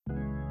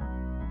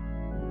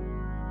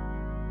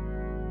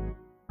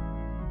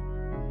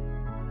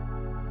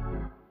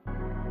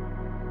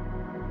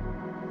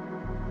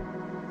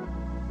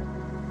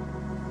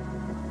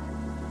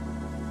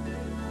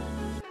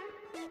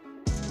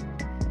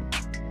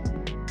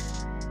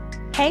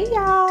Hey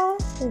y'all,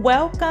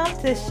 welcome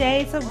to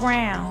Shades of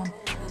Brown,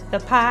 the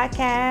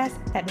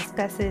podcast that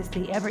discusses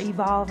the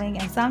ever-evolving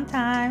and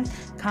sometimes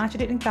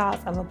contradicting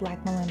thoughts of a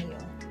Black millennial.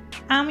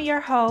 I'm your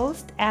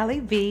host,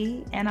 Allie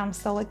B, and I'm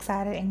so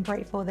excited and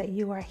grateful that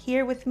you are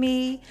here with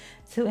me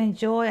to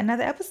enjoy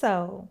another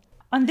episode.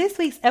 On this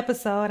week's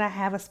episode, I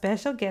have a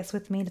special guest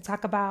with me to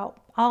talk about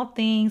all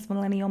things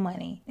millennial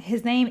money.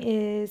 His name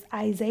is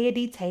Isaiah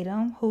D.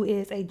 Tatum, who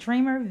is a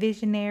dreamer,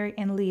 visionary,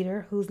 and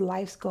leader whose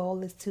life's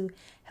goal is to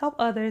help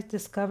others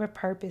discover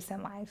purpose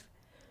in life.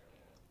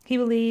 He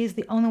believes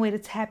the only way to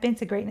tap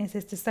into greatness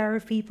is to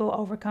serve people,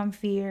 overcome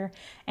fear,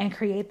 and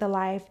create the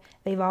life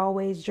they've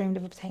always dreamed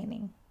of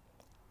obtaining.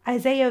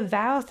 Isaiah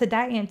vows to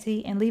die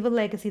empty and leave a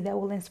legacy that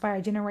will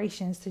inspire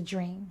generations to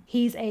dream.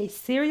 He's a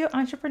serial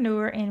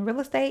entrepreneur in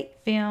real estate,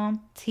 film,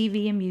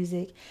 TV, and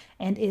music,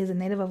 and is a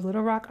native of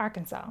Little Rock,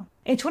 Arkansas.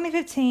 In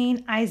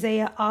 2015,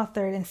 Isaiah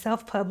authored and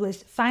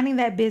self-published Finding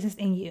That Business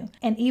in You,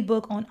 an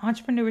ebook on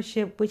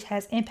entrepreneurship which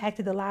has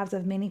impacted the lives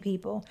of many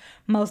people.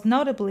 Most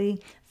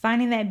notably,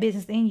 Finding That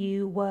Business in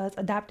You was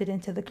adopted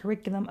into the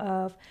curriculum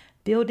of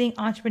Building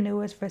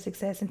Entrepreneurs for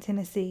Success in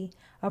Tennessee,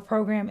 a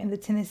program in the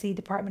Tennessee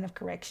Department of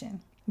Correction.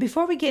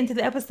 Before we get into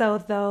the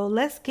episode, though,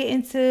 let's get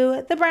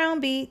into the Brown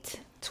Beat.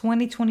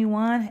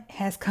 2021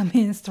 has come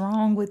in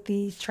strong with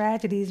these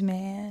tragedies,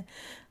 man.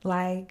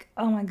 Like,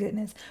 oh my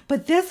goodness.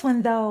 But this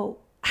one, though,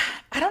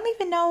 I don't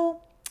even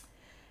know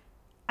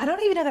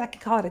that I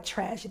can call it a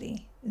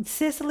tragedy.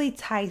 Cicely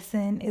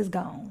Tyson is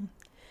gone.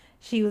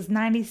 She was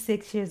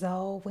 96 years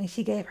old when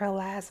she gave her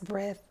last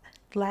breath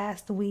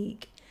last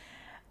week.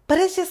 But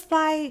it's just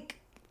like,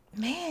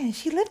 man,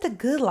 she lived a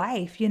good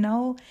life,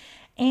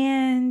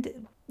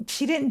 and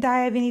she didn't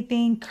die of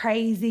anything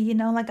crazy,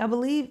 like I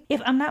believe,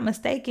 if I'm not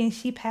mistaken,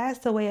 she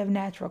passed away of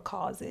natural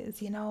causes,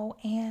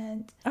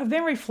 and I've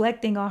been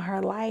reflecting on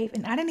her life,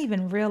 and I didn't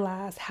even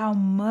realize how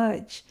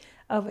much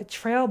of a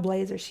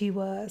trailblazer she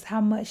was, how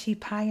much she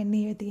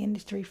pioneered the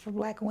industry for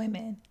Black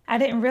women. I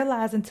didn't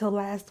realize until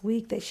last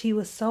week that she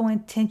was so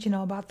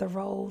intentional about the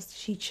roles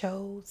she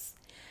chose,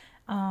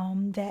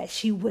 that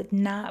she would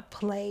not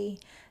play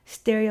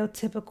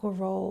stereotypical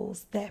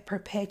roles that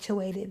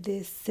perpetuated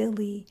this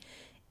silly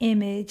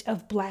image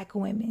of Black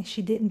women.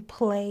 She didn't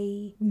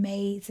play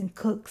maids and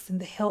cooks and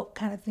the help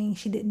kind of thing.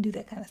 She didn't do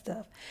that kind of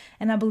stuff.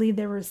 And I believe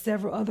there were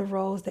several other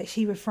roles that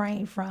she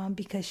refrained from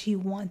because she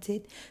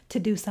wanted to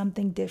do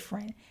something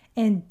different.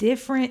 And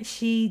different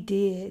she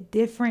did.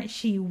 Different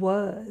she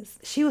was.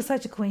 She was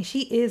such a queen.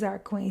 She is our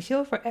queen.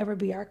 She'll forever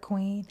be our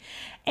queen.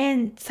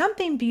 And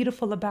something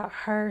beautiful about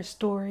her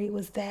story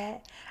was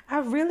that I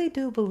really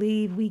do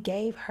believe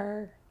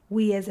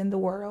we as in the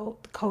world,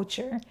 the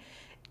culture,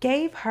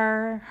 gave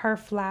her her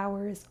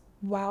flowers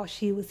while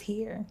she was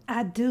here.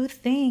 I do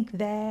think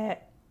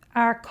that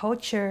our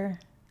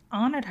culture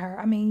honored her.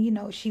 I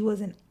mean, she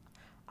was an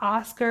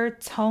Oscar,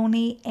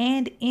 Tony,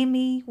 and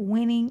Emmy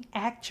winning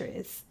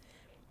actress.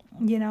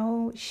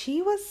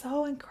 She was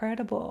so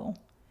incredible.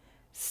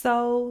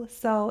 So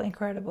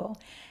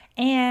incredible.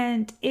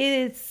 And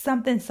it is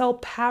something so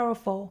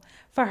powerful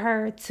for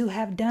her to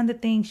have done the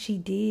things she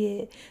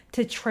did,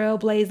 to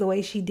trailblaze the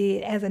way she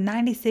did as a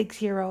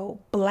 96-year-old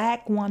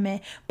Black woman,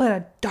 but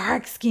a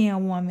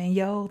dark-skinned woman,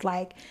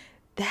 Like,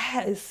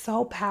 that is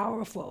so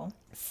powerful.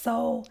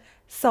 So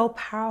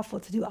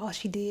powerful to do all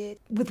she did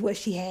with what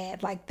she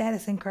had. Like, that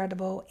is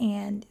incredible.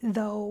 And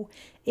though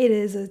it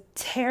is a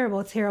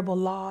terrible, terrible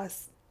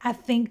loss, I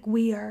think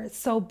we are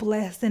so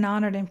blessed and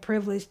honored and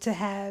privileged to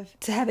have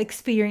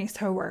experienced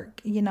her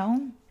work,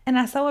 And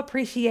I so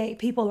appreciate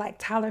people like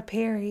Tyler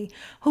Perry,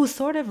 who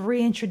sort of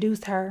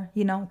reintroduced her,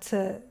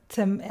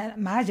 to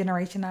my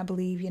generation, I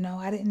believe.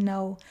 I didn't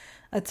know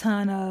a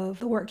ton of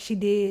the work she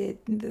did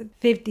in the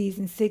 50s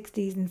and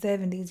 60s and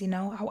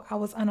 70s, I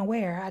was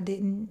unaware.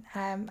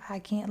 I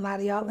can't lie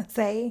to y'all and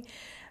say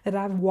that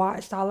I've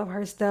watched all of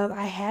her stuff.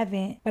 I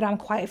haven't, but I'm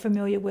quite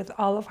familiar with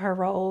all of her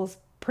roles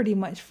pretty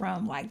much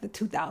from like the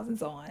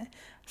 2000s on.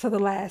 So the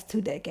last 2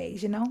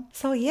 decades,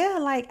 So yeah,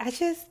 like I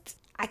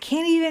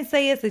can't even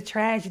say it's a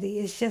tragedy.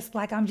 It's just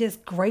like, I'm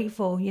just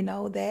grateful,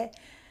 that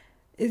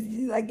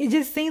it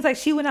just seems like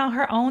she went on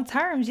her own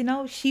terms,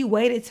 She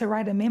waited to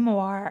write a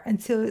memoir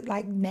until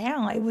like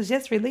now. It was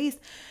just released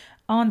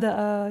on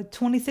the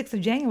 26th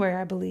of January,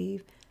 I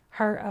believe.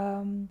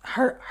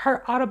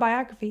 Her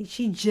autobiography.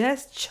 She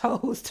just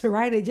chose to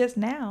write it just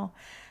now.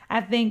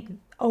 I think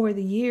over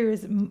the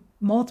years,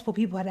 multiple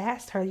people had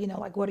asked her,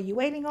 like, what are you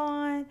waiting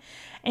on?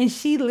 And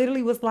she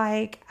literally was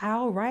like,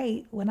 I'll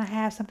write when I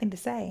have something to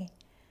say.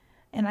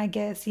 And I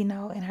guess, in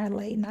her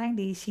late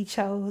 90s, she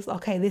chose,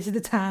 okay, this is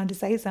the time to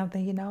say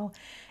something,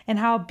 and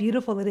how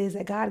beautiful it is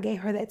that God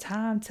gave her that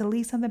time to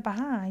leave something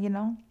behind,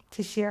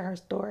 to share her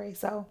story.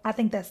 So I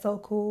think that's so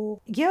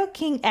cool. Gayle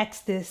King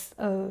asked this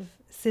of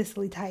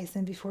Cicely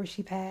Tyson before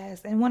she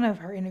passed in one of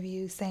her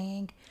interviews,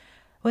 saying,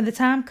 when the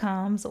time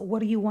comes, what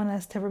do you want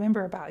us to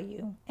remember about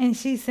you? And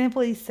she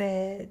simply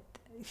said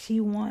she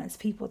wants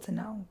people to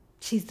know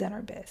she's done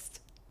her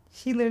best.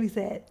 She literally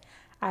said,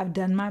 I've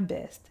done my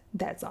best.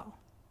 That's all.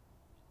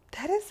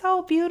 That is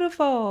so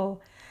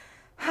beautiful.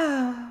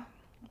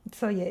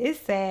 So yeah, it's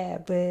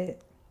sad,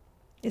 but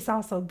it's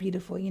also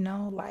beautiful,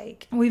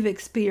 like we've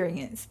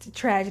experienced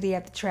tragedy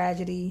after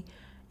tragedy.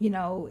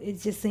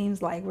 It just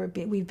seems like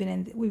we've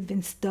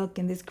been stuck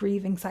in this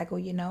grieving cycle,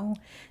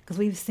 because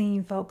we've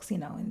seen folks,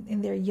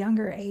 in their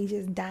younger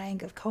ages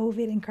dying of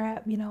COVID and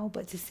crap,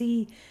 but to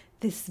see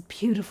this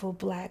beautiful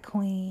black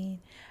queen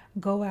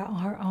go out on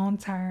her own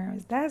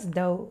terms, that's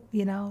dope,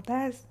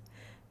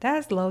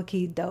 that's low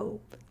key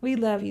dope. We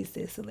love you,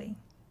 Cicely.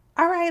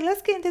 All right,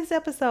 let's get into this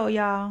episode,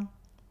 y'all.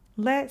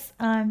 Let's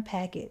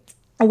unpack it.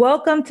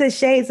 Welcome to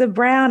Shades of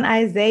Brown,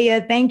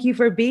 Isaiah. Thank you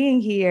for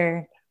being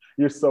here.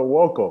 You're so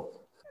welcome.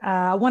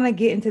 I want to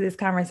get into this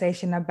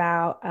conversation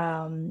about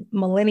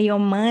millennial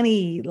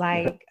money,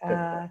 like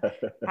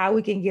how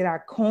we can get our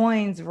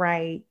coins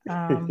right.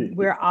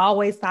 We're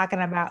always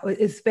talking about,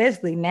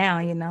 especially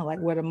now, like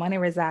where the money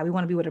reside. We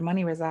want to be where the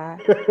money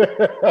reside.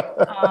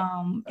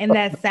 And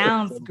that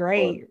sounds So fun.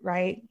 great,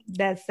 right?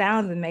 That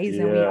sounds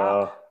amazing.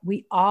 Yeah,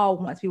 We all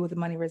want to be where the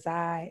money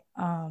reside.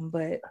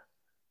 But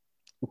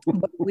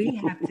we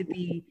have to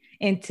be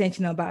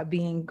intentional about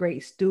being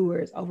great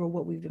stewards over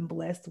what we've been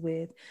blessed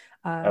with.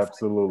 So I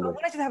absolutely.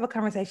 wanted to have a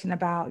conversation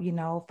about,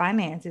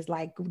 finances,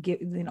 like get,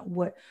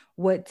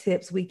 what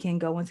tips we can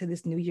go into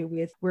this new year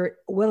with. We're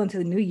well into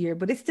the new year,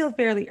 but it's still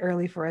fairly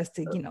early for us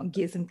to,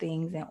 get some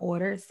things in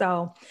order.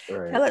 So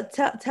Right.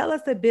 tell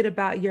us a bit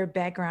about your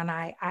background.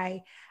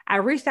 I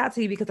reached out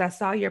to you because I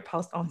saw your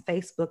post on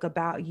Facebook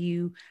about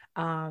you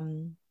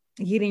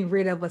getting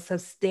rid of a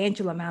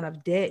substantial amount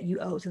of debt you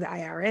owe to the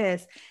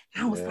IRS.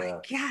 And I was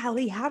like, Yeah.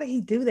 golly, how did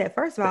he do that?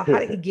 First of all, how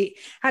did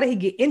he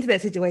get into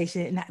that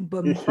situation?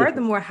 But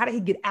furthermore, how did he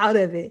get out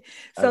of it?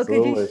 So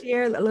could you Absolutely.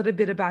 share a little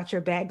bit about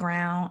your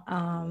background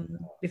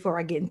before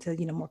I get into,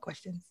 more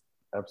questions?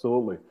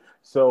 Absolutely.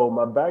 So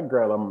my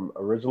background, I'm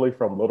originally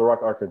from Little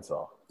Rock,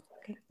 Arkansas,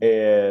 Okay.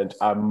 and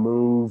I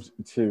moved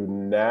to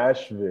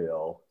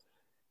Nashville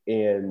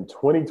in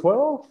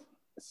 2012.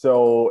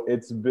 So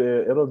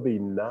it'll be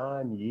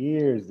 9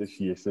 years this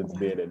year since Wow.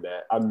 being in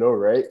that. I know,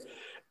 right?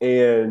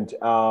 And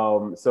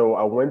so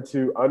I went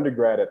to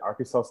undergrad at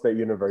Arkansas State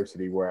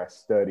University where I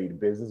studied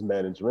business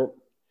management.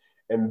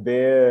 And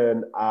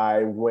then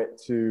I went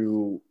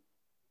to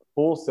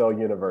Full Sail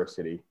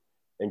University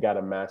and got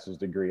a master's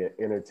degree in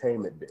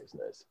entertainment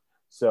business.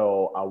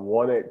 So I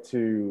wanted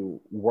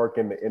to work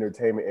in the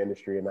entertainment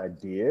industry, and I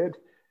did.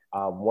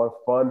 One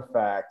fun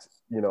fact,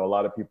 a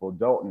lot of people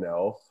don't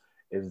know,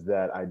 is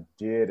that I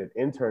did an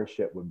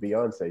internship with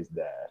Beyonce's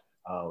dad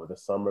the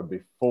summer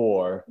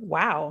before.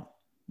 Wow.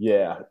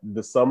 Yeah,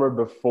 the summer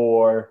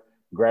before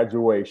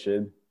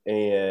graduation,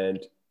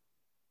 and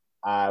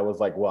I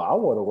was like, well, I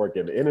want to work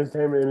in the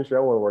entertainment industry.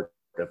 I want to work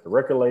at the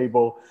record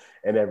label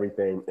and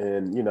everything.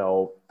 And,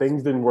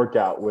 things didn't work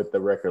out with the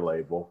record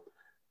label.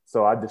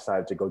 So I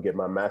decided to go get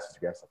my master's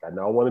degree. I was like, I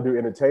know I want to do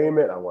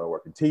entertainment. I want to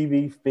work in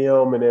TV,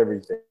 film, and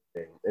everything.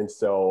 And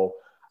so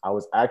I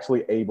was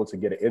actually able to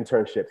get an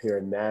internship here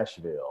in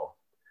Nashville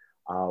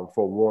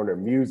for Warner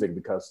Music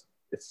because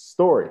it's a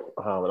story,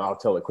 and I'll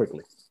tell it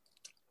quickly.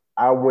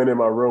 I went in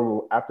my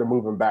room after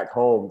moving back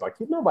home. Like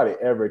nobody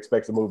ever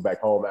expects to move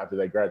back home after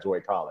they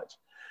graduate college.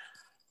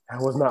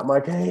 That was not my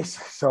case.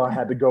 So I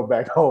had to go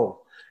back home.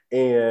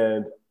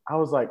 And I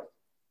was like,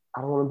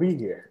 I don't want to be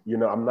here.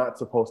 I'm not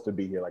supposed to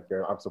be here. Like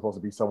I'm supposed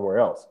to be somewhere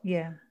else.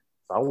 Yeah.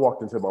 So I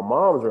walked into my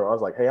mom's room. I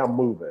was like, hey, I'm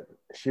moving.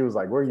 She was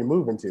like, where are you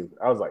moving to?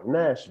 I was like,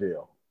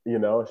 Nashville. She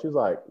was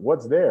like,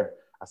 what's there?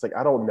 I was like,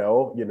 I don't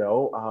know.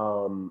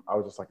 I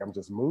was just like, I'm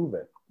just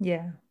moving.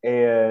 Yeah.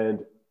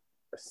 And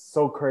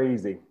so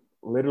crazy.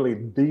 Literally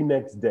the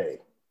next day,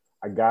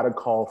 I got a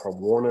call from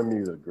Warner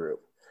Music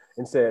Group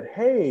and said,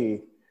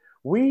 hey,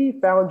 we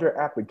found your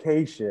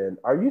application.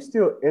 Are you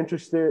still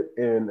interested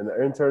in an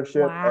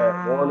internship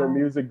at Warner Wow.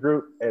 Music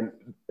Group? And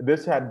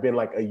this had been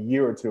like a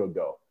year or two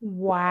ago.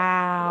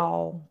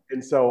 Wow.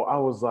 And so I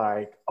was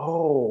like,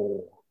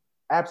 oh,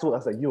 absolutely. I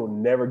was like, you'll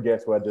never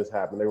guess what just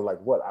happened. They were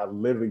like, what? I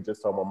literally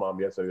just told my mom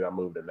yesterday that I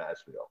moved to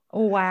Nashville.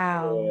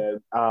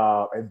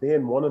 Wow. And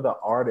then one of the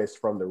artists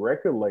from the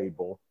record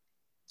label,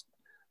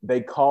 they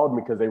called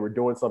me because they were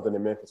doing something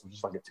in Memphis, which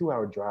is like a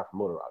 2-hour drive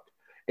from Little Rock.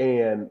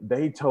 And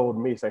they told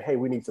me, say, hey,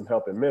 we need some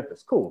help in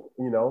Memphis. Cool.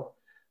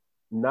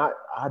 Not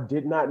I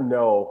did not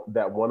know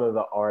that one of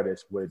the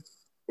artists would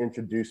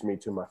introduce me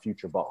to my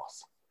future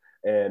boss.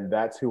 And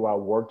that's who I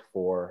worked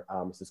for.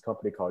 It's this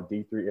company called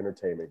D3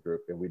 Entertainment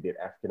Group, and we did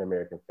African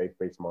American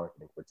faith-based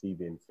marketing for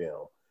TV and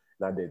film.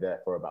 And I did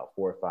that for about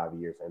 4 or 5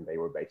 years, and they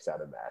were based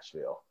out of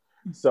Nashville.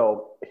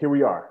 So here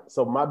we are.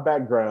 So my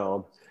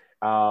background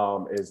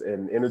is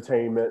in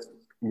entertainment,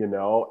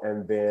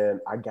 and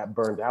then I got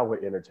burned out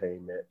with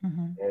entertainment,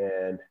 Mhm.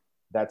 and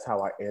that's how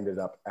I ended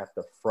up at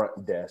the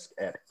front desk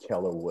at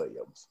Keller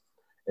Williams.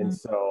 And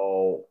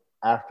so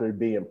after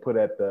being put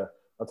I'm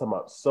talking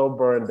about so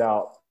burned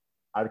out,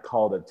 I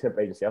called a temp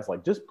agency. I was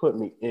like, just put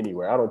me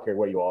anywhere. I don't care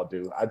what you all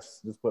do. I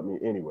just put me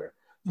anywhere.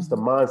 Just the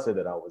Mhm. mindset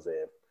that I was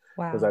in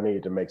because I Wow.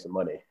 needed to make some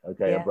money.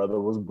 Okay, a Yeah. brother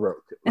was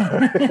broke.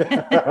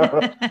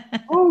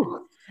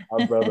 Ooh,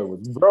 our brother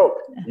was broke.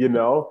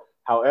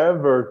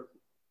 However,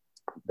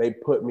 they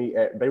put me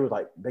at,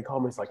 they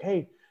called me, it's like,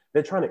 hey,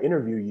 they're trying to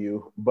interview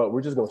you, but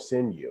we're just going to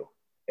send you.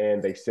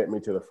 And they sent me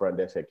to the front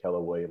desk at Keller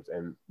Williams,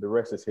 and the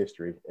rest is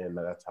history. And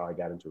that's how I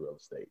got into real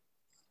estate.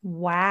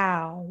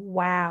 Wow.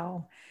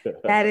 Wow.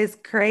 That is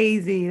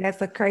crazy.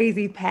 That's a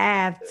crazy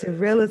path to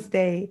real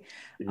estate.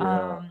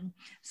 Yeah.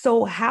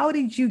 So how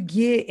did you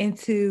get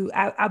into,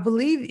 I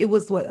believe it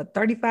was what, a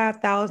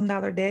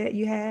 $35,000 debt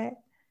you had?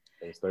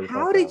 It was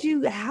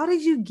 35,000. How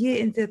did you get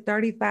into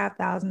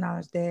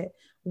 $35,000 debt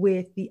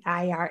with the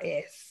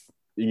IRS?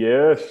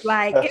 Yes.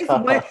 Like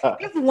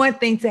it's one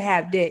thing to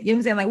have debt. You know what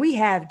I'm saying? Like we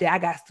have debt. I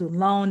got student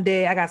loan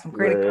debt. I got some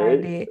credit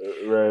card Right.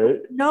 debt. Right.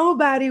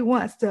 Nobody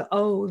wants to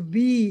owe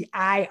the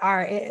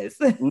IRS.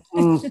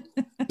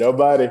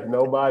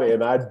 Nobody.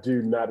 And I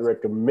do not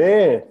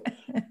recommend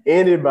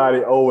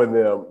anybody owing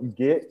them.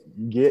 Get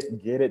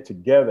it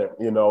together,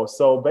 you know.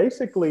 So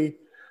basically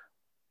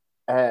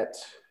at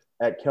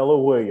Keller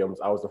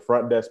Williams, I was the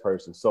front desk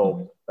person.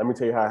 So let me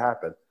tell you how it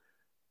happened.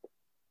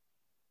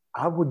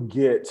 I would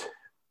get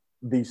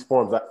these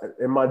forms.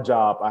 In my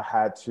job, I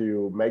had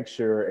to make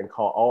sure and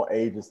call all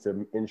agents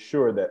to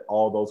ensure that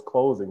all those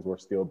closings were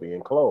still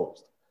being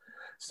closed.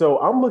 So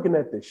I'm looking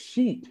at the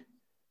sheet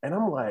and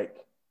I'm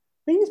like,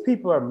 these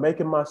people are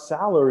making my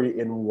salary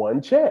in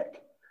one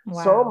check.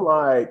 Wow. So I'm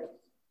like,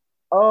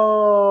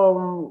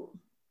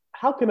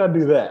 how can I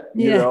do that?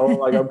 You know,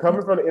 like I'm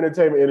coming from the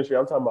entertainment industry.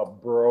 I'm talking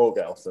about broke,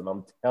 Elson.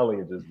 I'm telling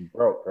you, just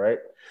broke, right?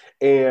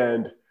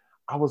 And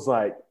I was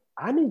like,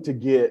 I need to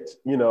get,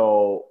 you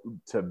know,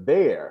 to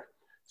there.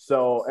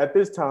 So at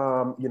this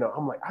time, you know,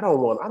 I'm like, I don't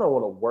want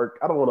to work.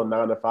 I don't want a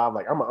 9 to 5.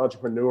 Like I'm an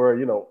entrepreneur,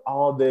 you know,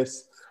 all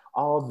this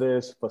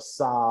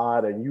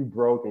facade, and you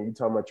broke and you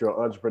talking about you're an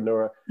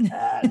entrepreneur.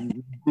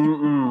 Ain't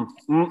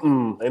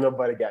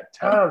nobody got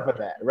time for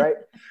that, right?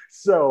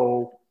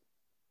 So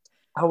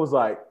I was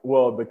like,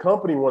 well, the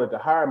company wanted to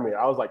hire me.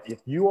 I was like, if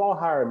you all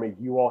hire me,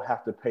 you all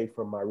have to pay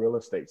for my real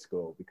estate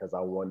school, because I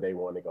one day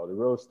wanted to go to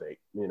real estate,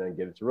 you know, and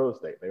get into real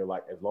estate. They were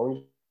like, as long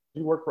as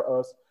you work for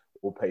us,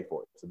 we'll pay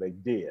for it. So they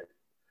did.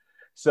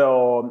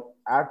 So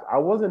I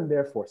wasn't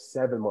there for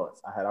 7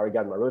 months. I had already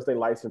gotten my real estate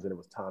license and it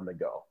was time to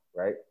go,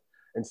 right?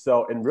 And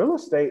so in real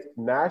estate,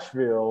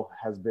 Nashville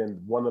has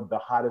been one of the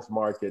hottest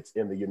markets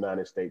in the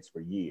United States for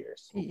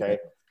years. Okay.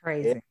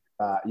 Crazy.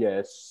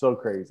 It's so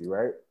crazy,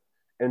 right?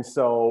 And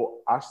so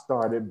I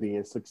started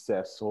being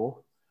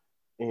successful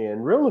in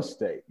real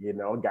estate, you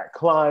know, got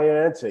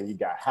clients and you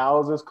got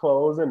houses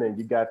closing and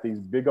you got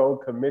these big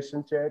old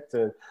commission checks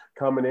and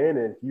coming in.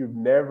 And if you've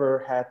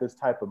never had this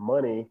type of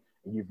money,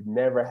 and you've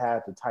never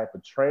had the type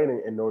of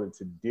training in order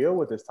to deal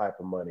with this type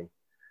of money,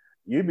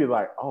 you'd be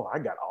like, oh, I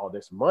got all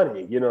this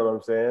money. You know what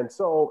I'm saying?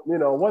 So, you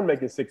know, I wasn't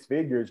making 6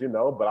 figures, you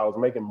know, but I was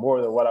making more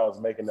than what I was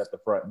making at the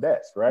front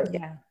desk, right?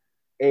 Yeah.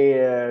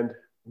 And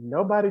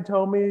nobody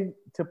told me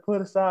to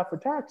put aside for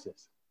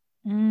taxes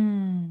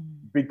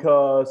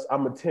because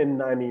I'm a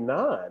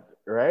 1099,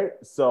 right?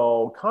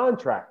 So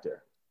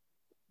contractor,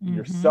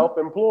 you're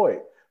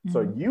self-employed.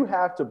 So you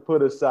have to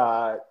put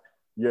aside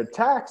your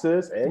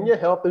taxes and your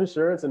health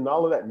insurance and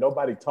all of that.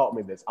 Nobody taught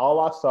me this.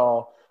 All I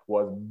saw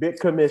was big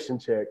commission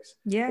checks.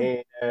 Yeah.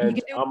 And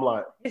I'm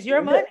like, it's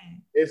your money.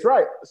 It's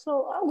right.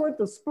 So I went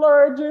to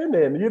splurging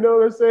and you know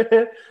what I'm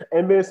saying?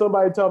 And then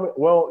somebody told me,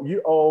 well,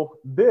 you owe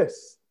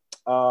this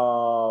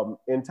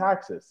in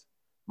taxes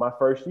my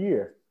first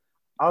year.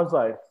 I was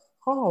like,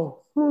 I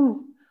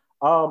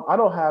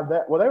don't have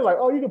that. Well, they were like,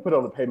 oh, you can put it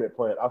on the payment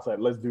plan. I was like,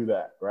 let's do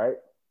that, right?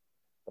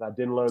 But I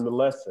didn't learn the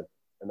lesson.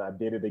 And I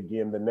did it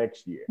again the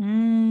next year, you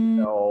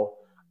know,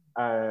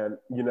 and,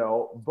 you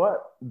know,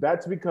 but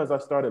that's because I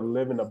started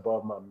living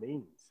above my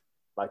means.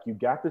 Like you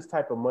got this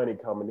type of money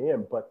coming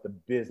in, but the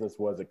business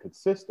wasn't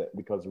consistent,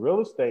 because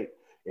real estate,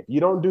 if you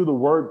don't do the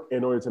work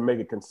in order to make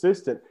it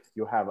consistent,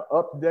 you'll have an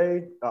up day,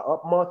 an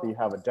up month, and you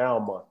have a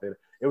down month. And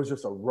it was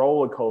just a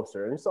roller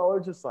coaster. And so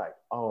it's just like,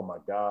 oh my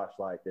gosh,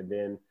 like, and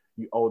then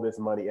you owe this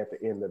money at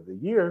the end of the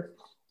year.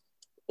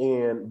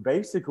 And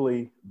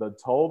basically the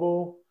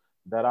total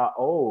that I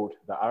owed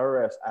the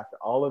IRS after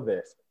all of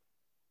this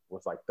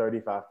was like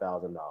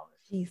 $35,000.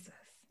 Jesus.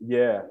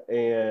 Yeah.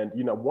 And,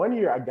 you know, 1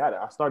 year I got it.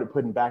 I started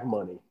putting back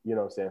money, you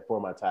know what I'm saying,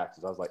 for my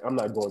taxes. I was like, I'm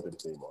not going through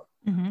this anymore.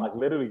 Like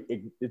literally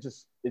it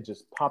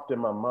just popped in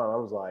my mind. I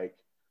was like,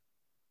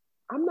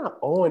 I'm not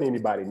owing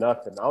anybody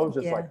nothing. I was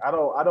just like, I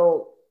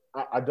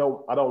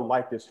don't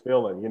like this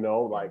feeling, you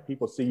know, like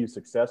people see you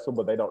successful,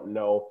 but they don't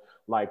know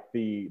like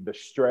the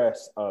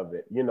stress of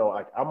it, you know,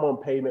 like I'm on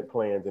payment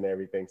plans and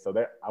everything. So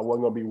that I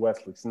wasn't going to be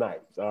Wesley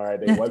Snipes. All right.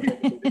 They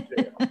wasn't taking me to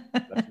jail.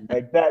 Let's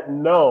make that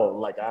known.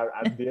 Like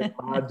I did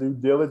my due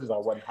diligence. I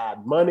wasn't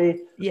hiding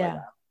money. Yeah.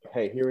 Like,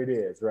 hey, here it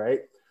is.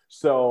 Right.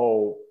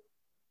 So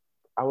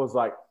I was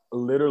like,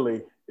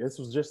 literally, this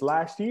was just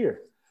last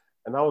year.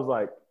 And I was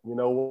like, you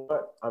know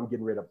what? I'm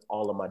getting rid of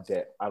all of my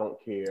debt. I don't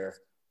care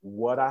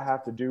what I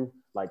have to do.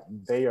 Like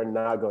they are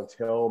not going to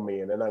tell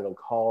me, and they're not going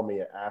to call me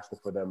and asking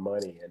for their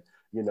money. And,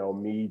 you know,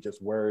 me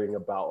just worrying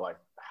about like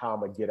how I'm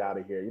going to get out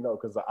of here, you know,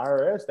 because the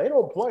IRS, they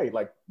don't play.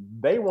 Like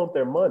they want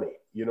their money,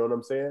 you know what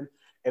I'm saying?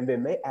 And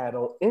then they add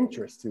on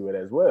interest to it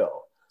as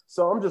well.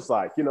 So I'm just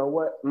like, you know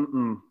what?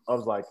 I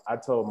was like, I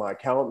told my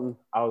accountant,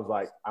 I was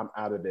like, I'm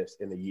out of this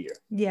in a year,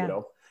 Yeah. you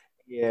know?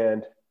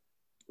 And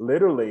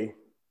literally,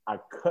 I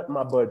cut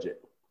my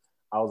budget.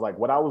 I was like,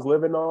 what I was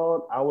living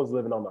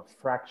on a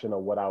fraction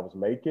of what I was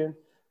making.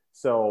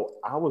 So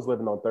I was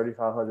living on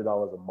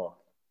 $3,500 a month.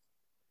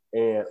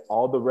 And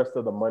all the rest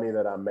of the money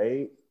that I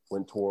made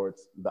went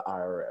towards the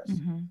IRS,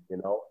 Mm-hmm. you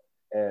know?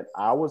 And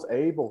I was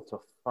able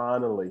to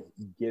finally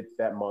get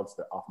that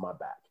monster off my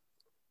back.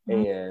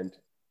 Mm-hmm. And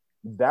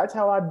that's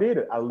how I did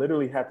it. I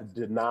literally had to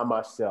deny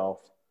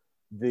myself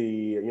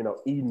the,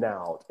 eating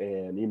out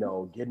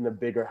and, getting a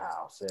bigger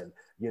house and,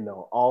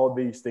 all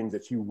these things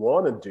that you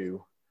want to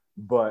do,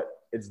 but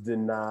it's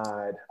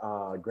denied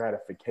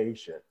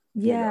gratification.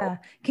 Yeah.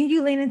 Can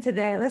you lean into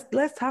that?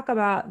 Let's talk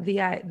about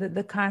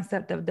the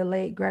concept of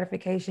delayed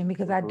gratification,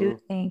 because I do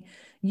think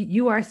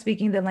you are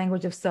speaking the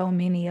language of so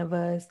many of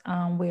us,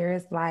 where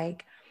it's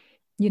like,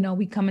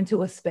 we come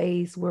into a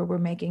space where we're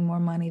making more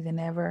money than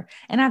ever.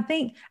 And I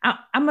think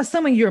I'm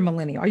assuming you're a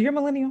millennial. Are you a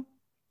millennial?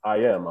 I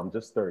am. I'm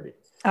just 30.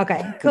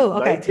 Okay, cool.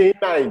 Okay.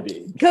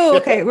 1990. Cool.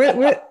 Okay.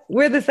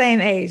 We're the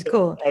same age.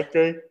 Cool.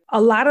 Okay. A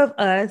lot of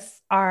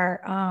us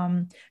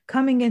are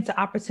coming into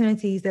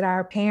opportunities that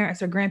our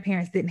parents or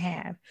grandparents didn't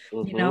have.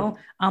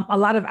 A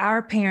lot of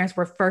our parents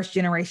were first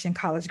generation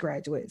college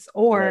graduates,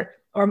 or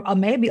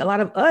maybe a lot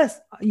of us,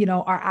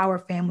 are our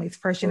family's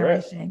first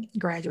generation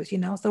graduates.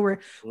 So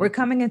we're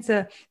coming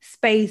into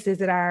spaces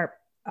that our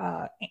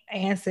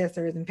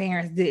ancestors and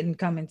parents didn't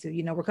come into.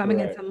 We're coming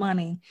into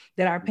money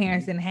that our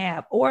parents didn't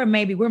have, or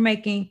maybe we're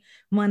making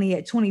money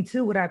at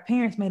 22 what our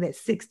parents made at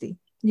 60.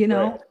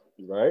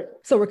 Right.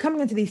 So we're coming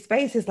into these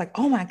spaces like,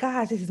 oh my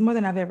gosh, this is more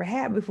than I've ever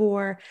had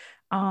before.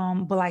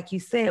 But like you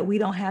said, we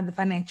don't have the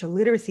financial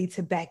literacy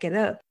to back it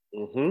up.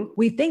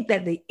 We think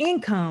that the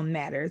income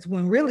matters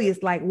when really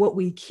it's like what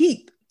we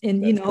keep.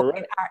 And, and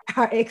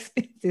our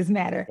expenses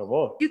matter.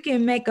 You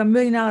can make $1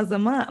 million a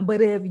month,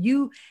 but if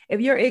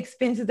your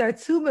expenses are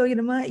 $2 million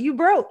a month, you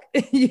broke.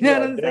 You know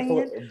what I'm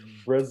saying?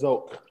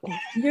 Broke.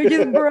 You're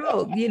just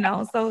broke,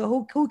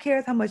 So who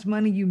cares how much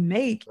money you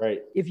make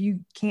if you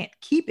can't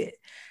keep it?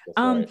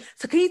 So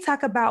can you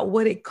talk about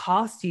what it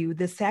cost you,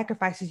 the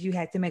sacrifices you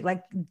had to make?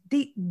 Like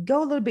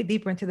go a little bit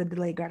deeper into the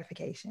delayed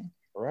gratification.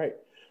 Right.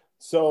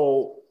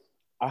 So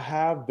I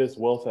have this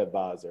wealth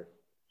advisor,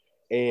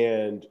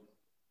 and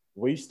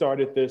we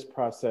started this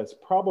process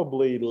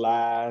probably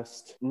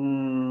last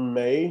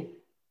May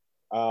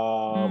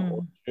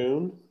or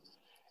June.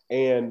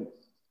 And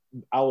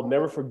I will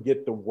never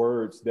forget the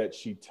words that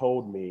she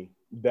told me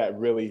that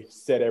really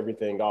set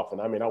everything off.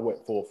 And I mean, I went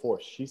full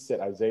force. She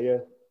said,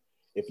 Isaiah,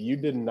 if you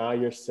deny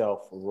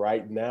yourself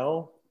right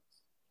now,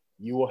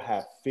 you will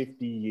have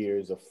 50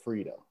 years of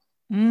freedom.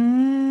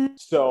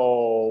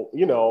 So,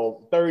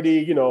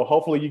 30,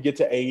 hopefully you get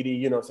to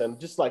 80, saying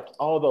just like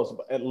all those,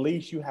 but at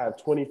least you have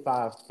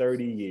 25,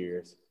 30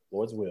 years,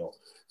 Lord's will,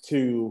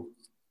 to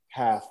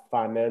have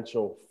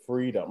financial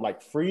freedom.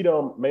 Like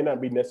freedom may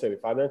not be necessarily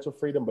financial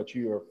freedom, but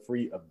you are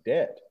free of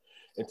debt.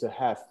 And to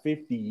have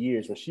 50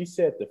 years, when she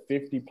said the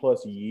 50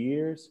 plus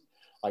years,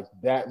 like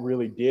that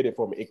really did it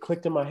for me. It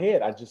clicked in my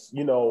head. I just,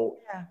 I was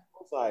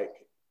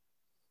like,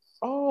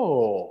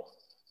 oh,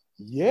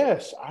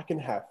 yes, I can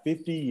have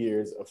 50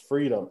 years of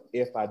freedom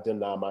if I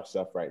deny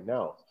myself right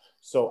now.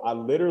 So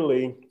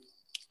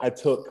I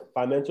took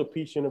Financial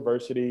Peace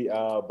University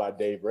by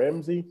Dave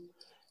Ramsey,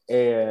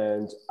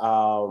 and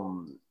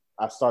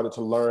I started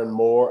to learn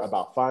more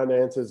about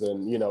finances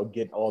and,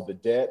 get all the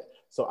debt.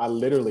 So I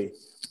literally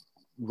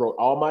wrote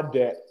all my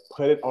debt,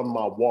 put it on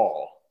my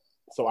wall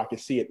so I could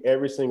see it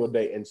every single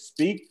day and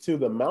speak to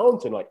the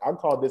mountain. Like I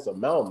call this a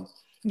mountain.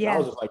 Yeah. I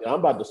was just like, I'm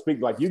about to speak,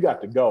 like you got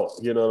to go.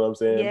 You know what I'm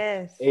saying?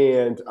 Yes.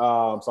 And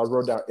so I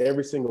wrote down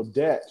every single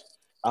debt,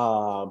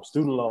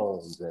 student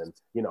loans and,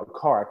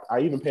 car. I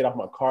even paid off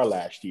my car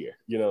last year.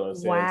 You know what I'm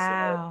saying?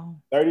 Wow.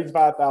 So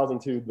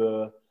 $35,000 to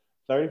the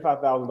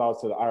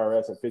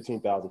IRS and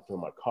 $15,000 to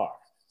my car.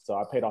 So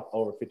I paid off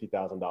over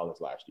 $50,000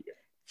 last year.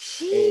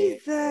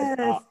 Jesus.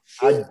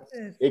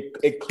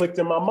 It clicked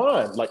in my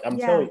mind. Like I'm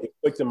telling you, it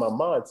clicked in my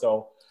mind.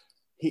 So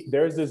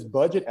there's this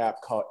budget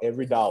app called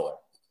Every Dollar.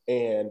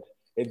 And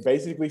it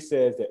basically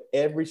says that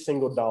every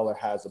single dollar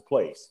has a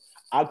place.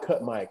 I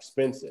cut my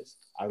expenses.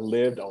 I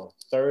lived on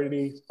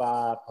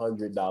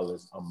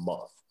 $3,500 a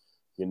month,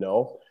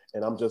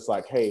 and I'm just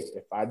like, hey,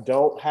 if I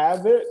don't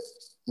have it,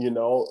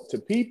 to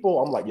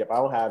people, I'm like, yep, I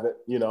don't have it.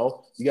 You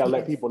got to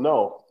let people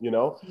know,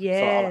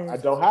 Yes. So I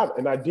don't have it.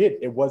 And I did.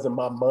 It wasn't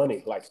my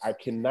money. Like, I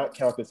cannot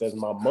count this as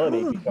my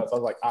money because I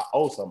was like, I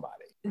owe somebody.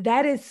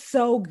 That is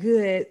so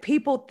good.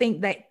 People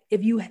think that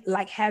if you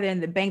like have it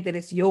in the bank that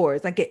it's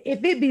yours. Like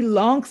if it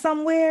belongs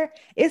somewhere,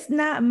 it's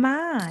not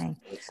mine.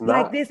 It's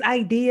not. Like this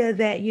idea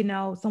that,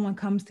 someone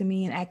comes to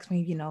me and asks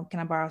me, can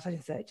I borrow such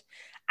and such?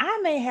 I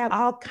may have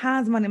all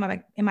kinds of money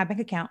in my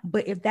bank account,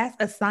 but if that's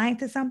assigned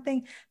to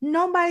something,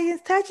 nobody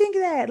is touching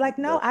that. Like,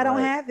 no, I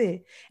don't have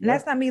it. And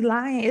that's not me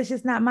lying. It's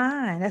just not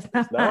mine. That's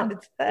not mine to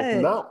touch.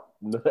 It's not.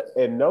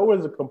 And no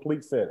is a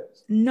complete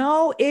sentence.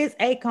 No is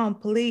a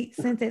complete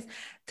sentence.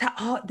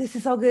 Oh, this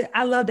is so good.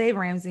 I love Dave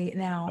Ramsey.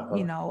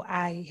 Now,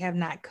 I have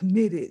not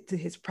committed to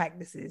his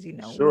practices.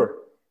 Sure.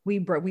 We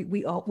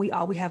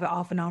have an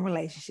off and on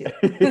relationship.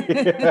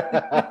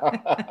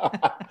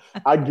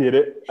 I get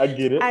it.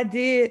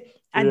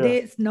 I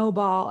did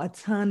snowball a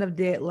ton of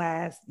debt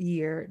last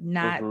year,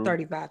 not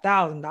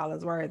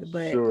 $35,000 worth,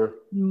 but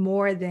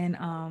more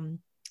than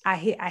I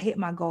hit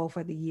my goal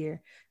for the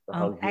year.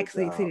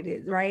 Actually exceeded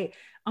it, right?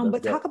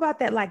 But talk about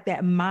that, like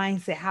that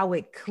mindset, how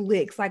it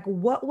clicks. Like,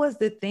 what was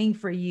the thing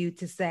for you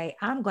to say,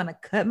 I'm going to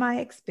cut my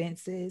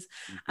expenses.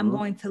 I'm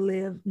going to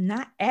live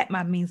not at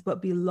my means,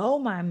 but below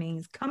my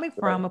means, coming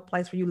from a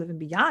place where you living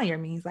beyond your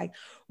means. Like,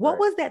 what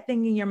was that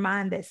thing in your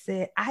mind that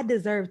said, I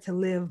deserve to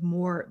live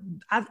more.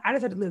 I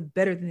deserve to live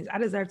better than this. I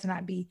deserve to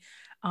not be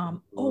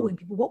owing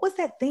people. What was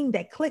that thing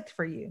that clicked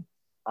for you?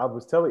 I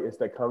was telling you, it's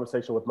that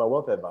conversation with my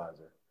wealth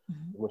advisor.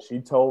 When she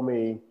told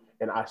me,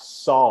 and I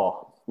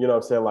saw, you know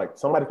what I'm saying, like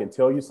somebody can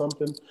tell you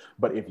something,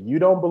 but if you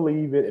don't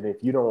believe it and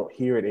if you don't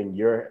hear it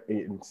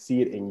and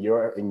see it in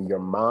your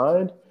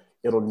mind,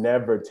 it'll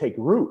never take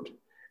root.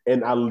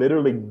 And I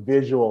literally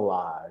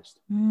visualized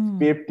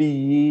 50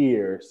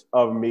 years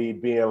of me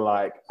being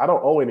like, I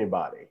don't owe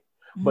anybody.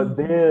 But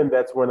then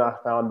that's when I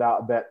found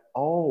out that,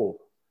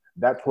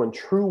 that's when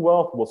true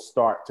wealth will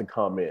start to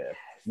come in.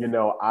 You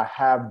know, I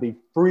have the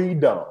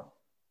freedom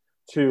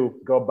to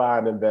go buy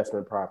an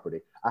investment property.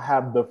 I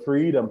have the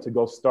freedom to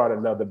go start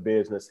another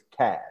business,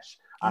 cash.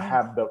 I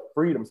have the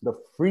freedom. The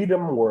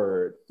freedom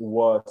word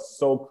was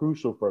so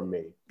crucial for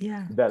me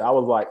that I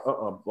was like,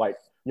 like,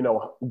 you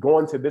know,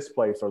 going to this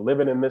place or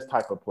living in this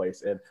type of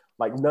place. And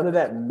like, none of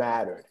that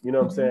mattered, you know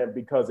what I'm saying?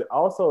 Because it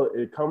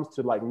comes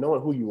to like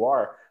knowing who you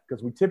are,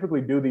 because we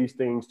typically do these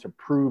things to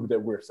prove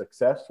that we're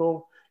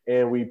successful.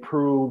 And we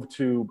prove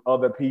to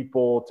other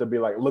people to be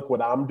like, look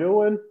what I'm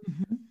doing.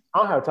 I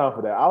don't have time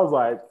for that. I was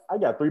like, I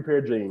got 3 pair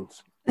of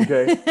jeans.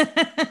 Okay.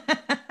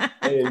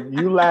 And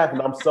you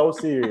laughing, I'm so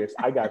serious.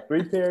 I got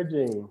 3 pair of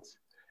jeans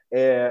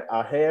and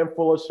a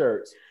handful of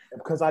shirts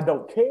because I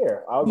don't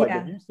care. I was like,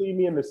 if you see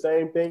me in the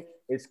same thing,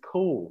 it's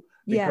cool.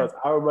 Because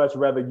I would much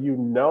rather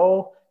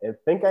and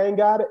think I ain't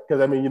got it.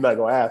 Because I mean, you're not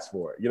gonna ask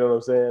for it. You know what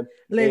I'm saying?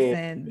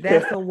 Listen,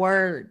 that's a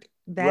word.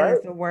 That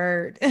is a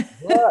word.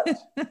 But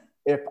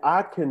if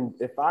I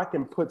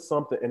can put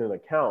something in an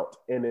account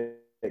and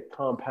it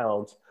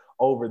compounds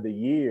over the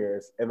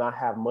years and I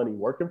have money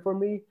working for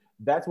me,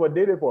 that's what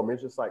did it for me.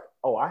 It's just like,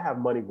 I have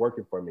money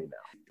working for me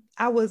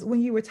now.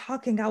 When you were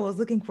talking, I was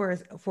looking for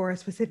a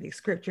specific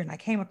scripture and I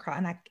came across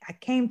and I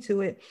came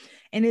to it,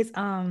 and it's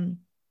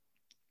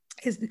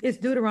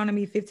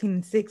Deuteronomy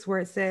 15:6, where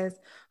it says,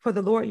 for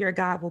the Lord your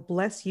God will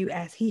bless you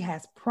as he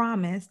has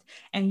promised,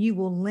 and you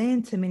will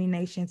lend to many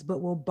nations,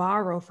 but will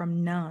borrow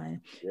from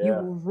none. You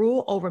will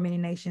rule over many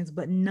nations,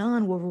 but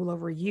none will rule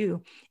over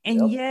you.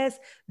 And yes,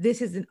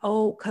 this is an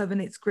old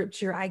covenant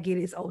scripture. I get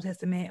it's Old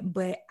Testament,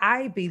 but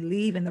I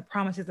believe in the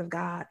promises of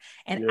God.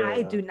 And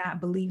I do not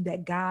believe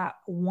that God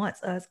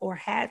wants us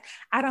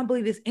I don't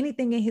believe there's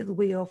anything in his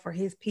will for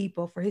his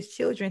people, for his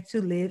children to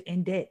live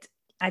in debt.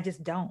 I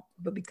just don't.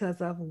 But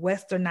because of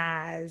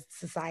westernized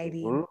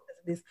society, and because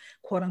of this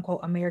quote unquote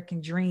American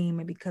dream,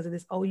 and because of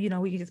this, we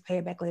can just pay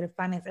it back later,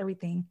 finance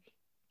everything.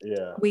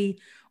 Yeah.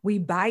 We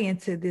buy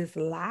into this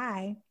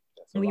lie,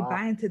 and we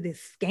buy into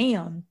this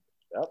scam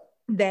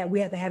that we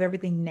have to have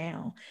everything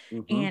now.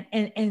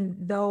 And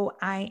though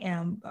I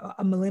am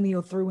a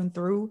millennial through and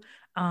through,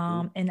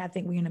 and I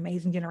think we're an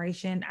amazing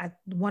generation.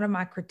 One of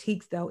my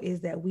critiques though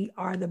is that we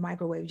are the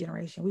microwave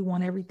generation. We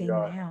want everything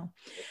now.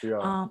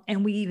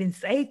 And we even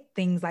say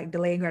things like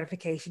delayed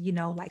gratification,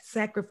 like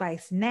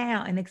sacrifice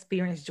now and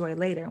experience joy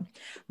later.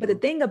 But the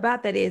thing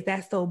about that is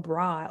that's so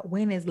broad.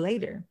 When is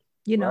later?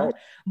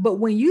 But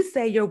when you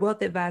say your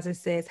wealth advisor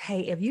says,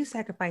 hey, if you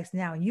sacrifice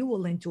now, you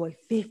will enjoy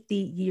 50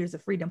 years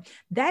of freedom,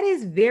 that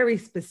is very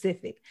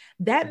specific.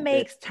 That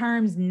makes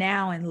terms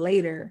now and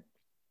later,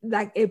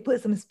 like it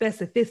puts some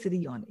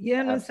specificity on it. You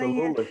know what I'm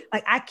saying?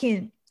 Like I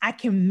can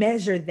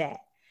measure that.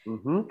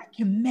 I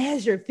can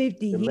measure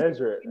 50 years.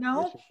 Measure it.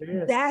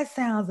 Yes, that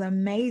sounds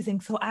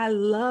amazing. So I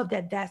love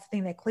that that's the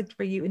thing that clicked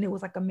for you. And it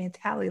was like a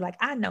mentality, like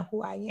I know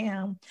who I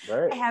am.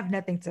 I have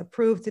nothing to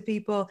prove to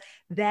people.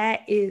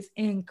 That is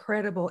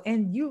incredible.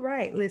 And you're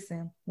right.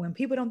 Listen, when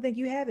people don't think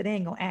you have it, they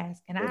ain't gonna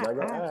ask. And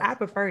I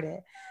prefer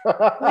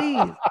that.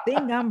 Please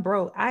think I'm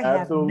broke. I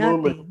have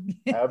nothing.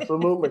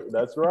 Absolutely.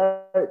 That's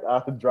right.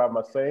 I drive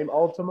my same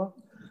Altima.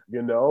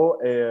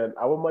 And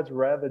I would much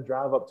rather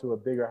drive up to a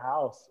bigger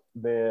house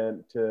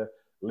than to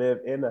live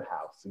in a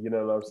house. You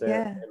know what I'm saying?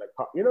 Yeah.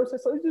 You know what I'm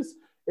saying? So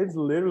it's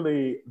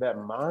literally that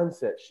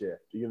mindset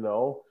shift,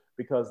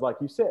 because like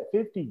you said,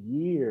 50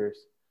 years,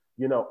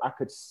 I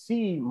could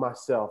see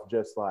myself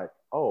just like,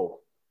 I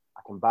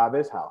can buy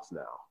this house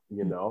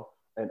now,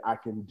 and I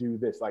can do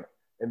this. Like,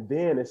 And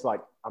then it's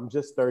like, I'm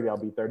just 30, I'll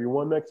be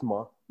 31 next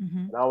month. Mm-hmm.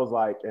 And I was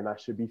like, and I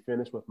should be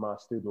finished with my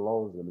student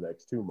loans in the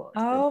next 2 months.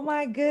 And Oh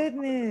my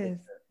goodness.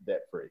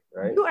 debt free,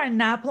 right? You are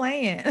not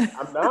playing.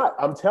 I'm not.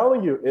 I'm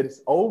telling you,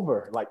 it's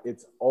over. Like,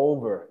 it's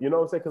over. You know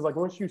what I'm saying? Because like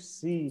once you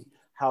see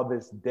how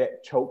this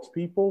debt chokes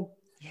people,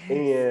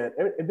 Yes.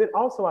 and then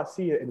also I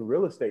see it in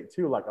real estate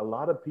too. Like a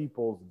lot of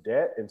people's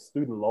debt and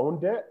student loan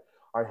debt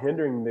are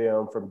hindering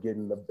them from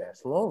getting the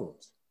best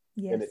loans,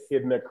 and Yes. it's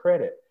hitting their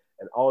credit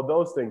and all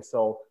those things.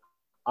 So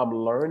I'm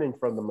learning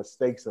from the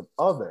mistakes of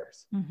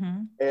others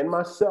Mm-hmm. and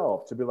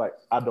myself to be like,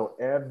 I don't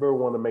ever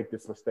want to make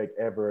this mistake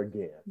ever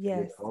again.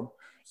 Yes. You know?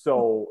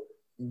 So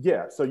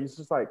yeah, so it's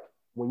just like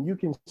when you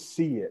can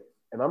see it,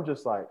 and I'm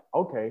just like,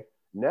 okay,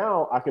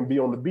 now I can be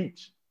on the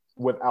beach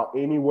without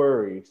any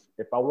worries.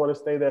 If I want to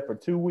stay there for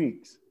 2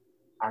 weeks,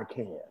 I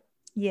can.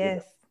 Yes. You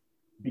know,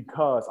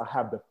 because I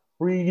have the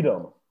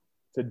freedom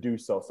to do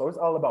so. So it's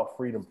all about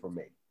freedom for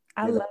me.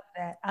 I love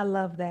that. I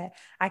love that.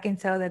 I can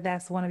tell that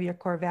that's one of your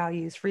core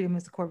values. Freedom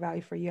is the core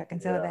value for you. I can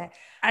tell that.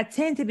 I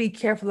tend to be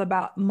careful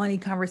about money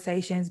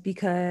conversations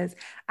because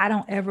I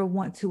don't ever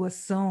want to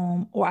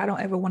assume, or I don't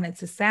ever want it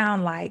to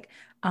sound like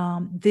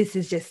this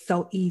is just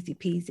so easy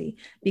peasy,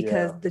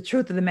 because the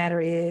truth of the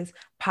matter is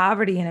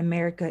poverty in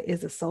America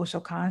is a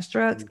social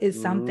construct. It's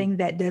something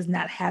that does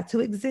not have to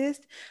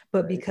exist,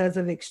 but because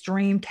of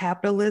extreme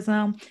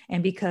capitalism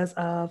and because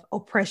of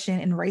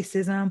oppression and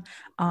racism,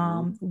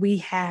 we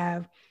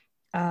have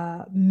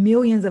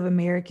millions of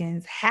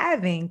Americans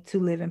having to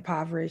live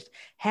impoverished,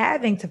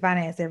 having to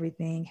finance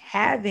everything,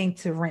 having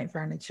to rent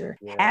furniture,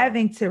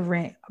 having to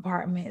rent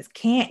apartments,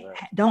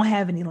 don't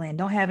have any land,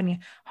 don't have any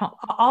home,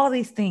 all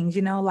these things,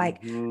 you know,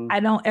 like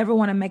I don't ever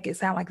want to make it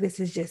sound like this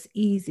is just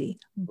easy,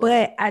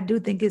 but I do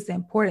think it's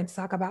important to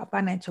talk about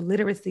financial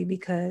literacy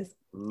because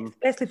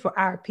especially for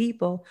our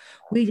people,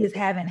 we just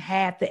haven't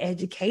had the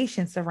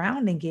education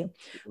surrounding it.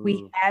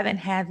 We haven't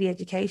had the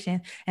education.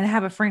 And I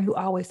have a friend who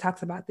always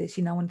talks about this,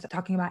 you know, when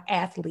talking about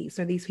athletes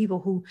or these people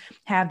who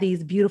have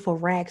these beautiful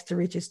rags to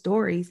riches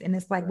stories. And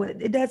it's like, well,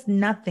 it does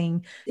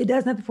nothing. It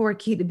does nothing for a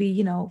kid to be,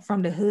 you know,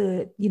 from the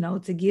hood, you know,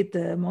 to get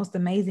the most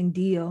amazing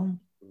deal,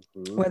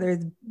 whether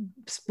it's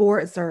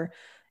sports or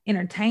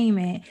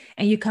entertainment,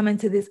 and you come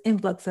into this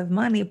influx of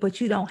money,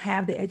 but you don't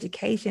have the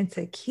education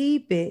to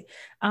keep it.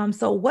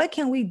 So what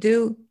can we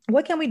do?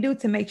 What can we do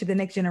to make sure the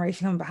next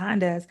generation coming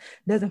behind us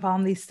doesn't fall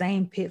in these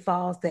same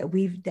pitfalls that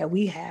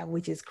we have,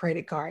 which is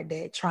credit card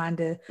debt, trying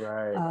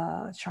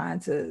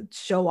to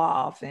show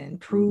off and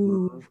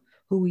prove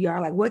who we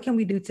are? Like, what can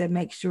we do to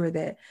make sure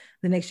that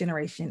the next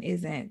generation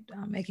isn't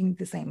making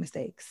the same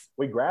mistakes?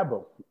 We grab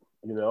them,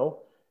 you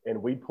know,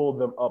 and we pull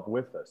them up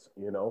with us,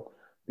 you know.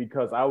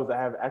 Because I was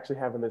actually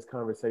having this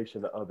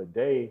conversation the other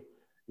day,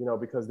 you know,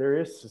 because there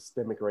is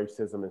systemic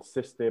racism and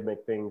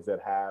systemic things that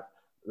have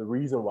the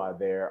reason why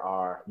there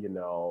are, you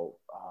know,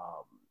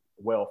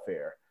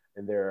 welfare,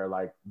 and there are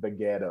like the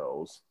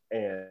ghettos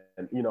and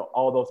you know,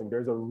 all those things.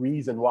 There's a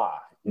reason why.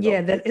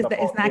 You know,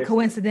 it's not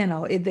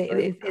coincidental.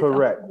 It's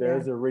correct.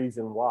 There's a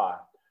reason why,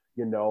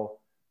 you know.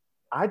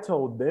 I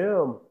told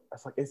them,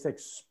 it's like, it's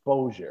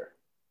exposure.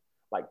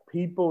 Like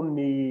people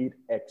need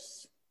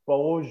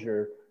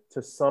exposure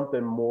to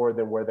something more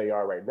than where they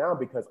are right now,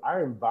 because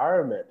our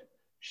environment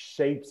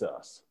shapes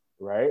us,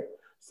 right?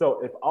 So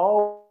if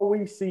all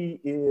we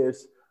see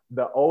is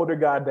the older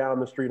guy down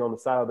the street on the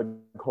side of the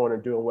corner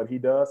doing what he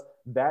does,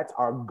 that's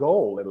our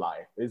goal in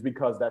life, is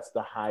because that's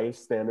the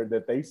highest standard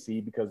that they see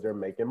because they're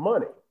making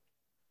money,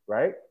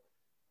 right?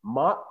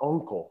 My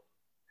uncle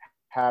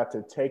had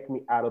to take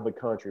me out of the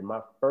country.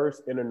 My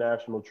first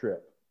international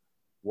trip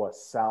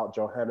was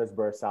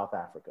Johannesburg, South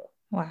Africa.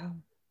 Wow.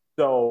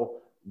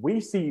 So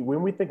we see,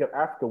 when we think of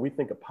Africa, we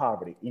think of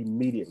poverty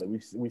immediately.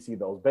 We see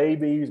those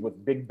babies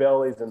with big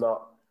bellies and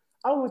all.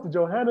 I went to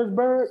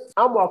Johannesburg.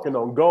 I'm walking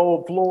on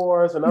gold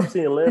floors and I'm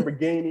seeing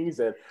Lamborghinis,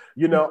 and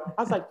you know,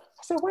 I said,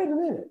 wait a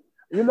minute,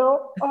 you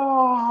know,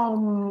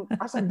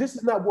 I said, this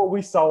is not what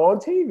we saw on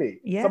TV.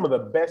 Yeah. Some of the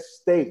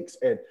best steaks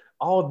and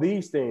all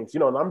these things,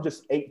 you know, and I'm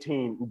just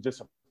 18,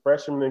 just a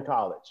freshman in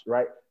college,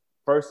 right?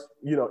 First,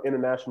 you know,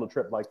 international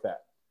trip like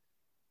that.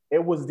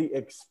 It was the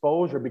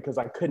exposure, because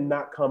I could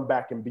not come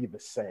back and be the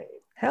same.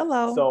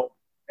 Hello. So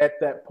at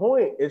that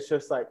point, it's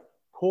just like,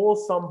 pull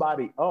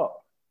somebody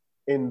up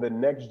in the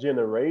next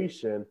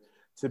generation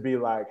to be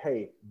like,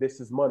 hey, this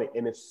is money.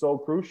 And it's so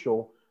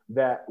crucial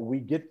that we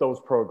get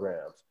those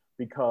programs,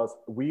 because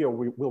we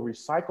will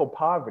recycle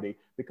poverty,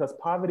 because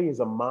poverty is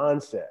a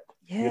mindset.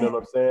 Yeah. You know what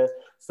I'm saying?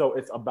 So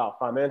it's about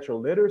financial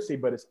literacy,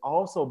 but it's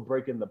also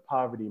breaking the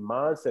poverty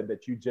mindset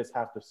that you just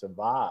have to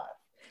survive.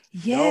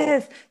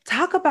 Yes. No.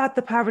 Talk about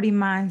the poverty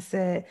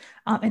mindset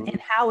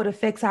and how it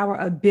affects our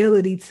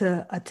ability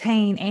to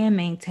attain and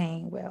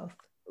maintain wealth.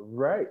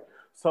 Right.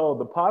 So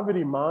the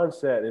poverty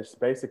mindset is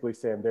basically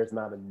saying there's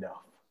not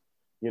enough,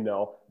 you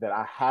know, that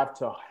I have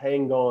to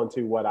hang on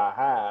to what I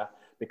have,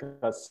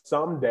 because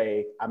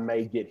someday I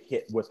may get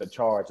hit with a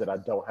charge that I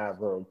don't have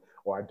room,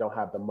 or I don't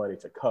have the money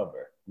to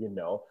cover. You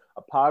know,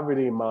 a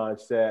poverty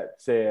mindset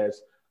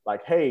says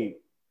like, hey,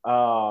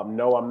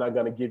 No, I'm not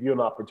going to give you an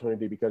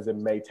opportunity because it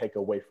may take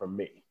away from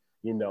me.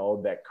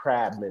 That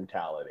crab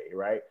mentality,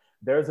 right?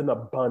 There's an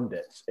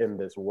abundance in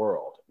this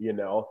world,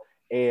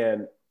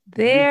 and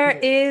there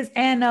is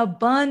an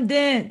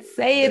abundance.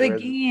 Say it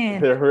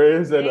again.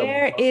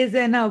 There is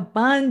an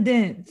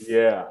abundance.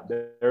 Yeah,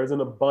 there's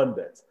an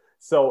abundance.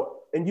 So,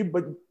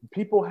 but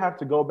people have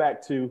to go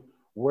back to,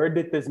 where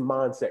did this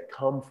mindset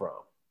come from?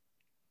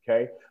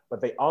 Okay.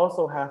 But they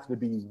also have to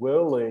be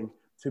willing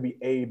to be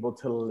able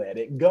to let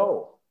it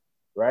go,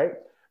 right?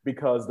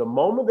 Because the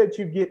moment that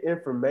you get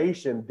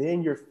information,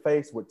 then you're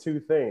faced with two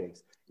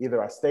things.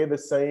 Either I stay the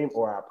same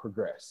or I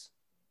progress.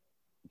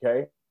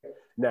 Okay.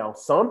 Now,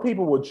 some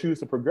people will choose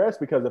to progress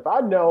because if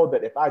I know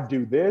that if I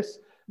do this,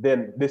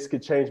 then this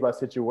could change my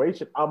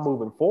situation, I'm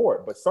moving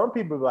forward. But some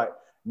people are like,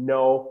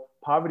 no,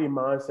 poverty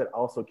mindset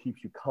also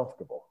keeps you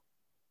comfortable.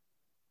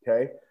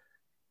 Okay.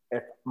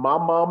 If my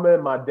mama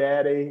and my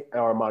daddy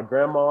or my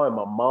grandma and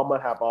my mama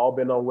have all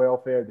been on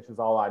welfare, this is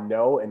all I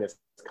know, and it's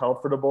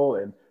comfortable,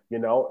 and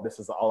this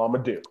is all I'm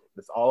gonna do.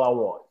 That's all I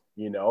want,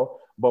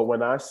 But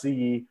when I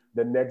see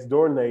the next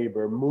door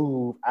neighbor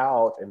move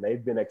out and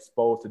they've been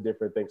exposed to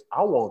different things,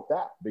 I want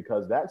that,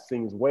 because that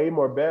seems way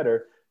more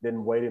better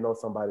than waiting on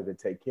somebody to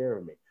take care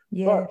of me.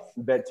 Yes.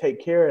 But that take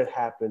care, it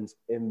happens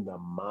in the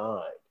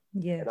mind.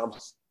 Yes. And I'm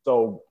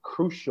so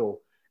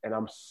crucial, and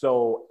I'm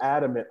so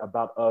adamant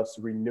about us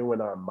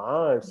renewing our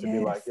minds to be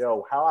like,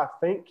 yo, how I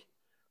think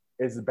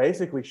is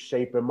basically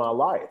shaping my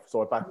life.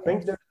 So if I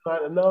think there's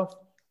not enough,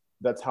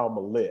 that's how I'm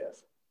gonna live.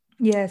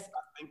 Yes. If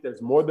I think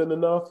there's more than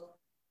enough,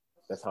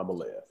 that's how I'm gonna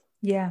live.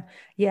 Yeah.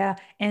 Yeah.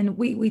 And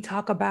we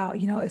talk about,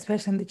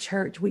 especially in the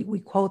church, we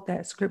quote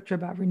that scripture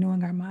about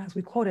renewing our minds.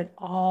 We quote it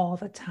all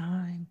the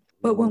time.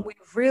 But when we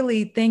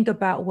really think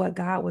about what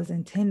God was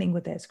intending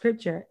with that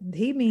scripture,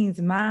 he means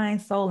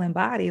mind, soul, and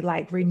body.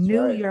 Like,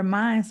 renew your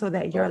mind so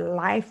that your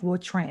life will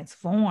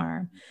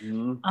transform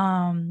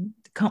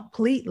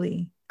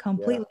completely.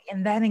 Yeah.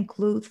 And that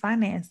includes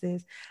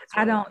finances.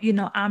 I don't,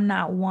 I'm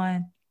not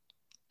one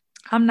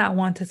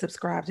to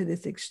subscribe to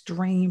this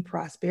extreme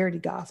prosperity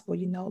gospel,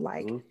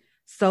 like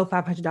sow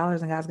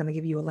 $500 and God's going to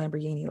give you a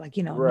Lamborghini. Like,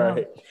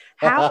 no.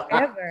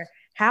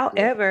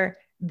 However,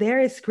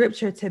 there is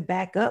scripture to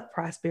back up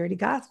prosperity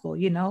gospel.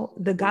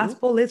 The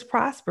gospel is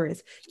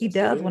prosperous. He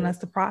does want us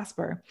to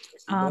prosper.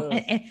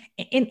 And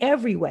in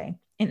every way,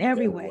 he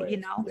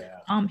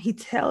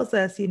tells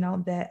us,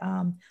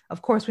 that,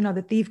 of course, we know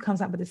the thief comes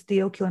out with to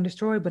steal, kill, and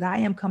destroy, but I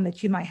am come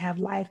that you might have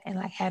life and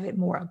like have it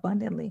more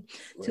abundantly,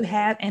 to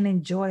have and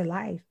enjoy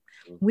life.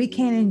 We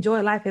can't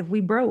enjoy life if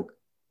we broke.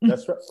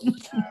 That's right.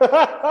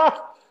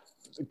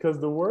 Because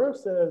the word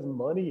says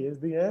money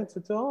is the answer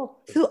to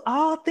all things. To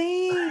all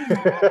things.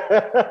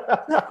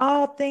 To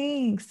all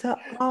things. To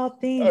all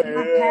things.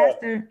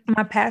 Oh,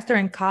 my pastor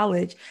in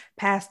college,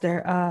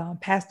 Pastor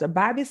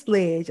Bobby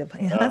Sledge in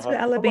Huntsville,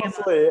 Alabama.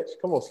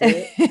 Come on,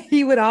 Sledge.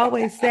 He would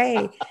always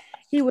say,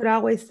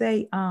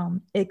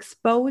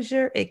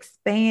 exposure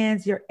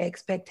expands your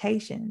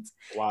expectations.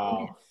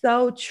 Wow. It's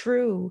so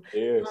true.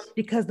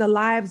 Because the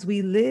lives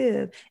we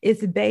live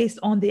is based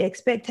on the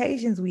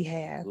expectations we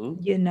have.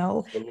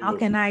 How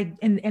can I,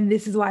 and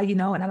this is why,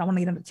 and I don't want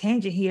to get on a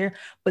tangent here,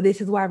 but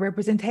this is why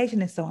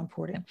representation is so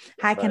important.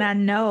 How can I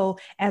know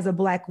as a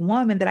Black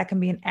woman that I can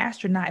be an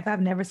astronaut if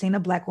I've never seen a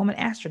Black woman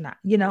astronaut,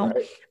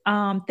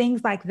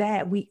 things like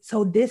that.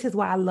 So this is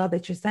why I love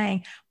that you're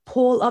saying,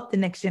 pull up the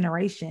next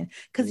generation.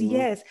 Because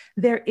yes,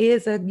 there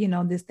is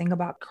this thing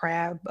about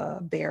crab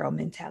barrel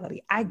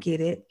mentality. I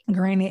get it.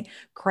 Granted,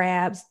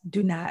 crabs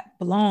do not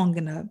belong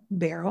in a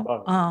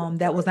barrel.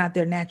 That was not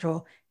their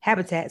natural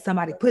habitat.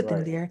 Somebody put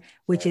them there,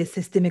 which is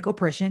systemic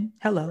oppression.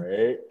 Hello,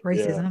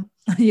 racism,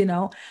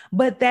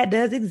 but that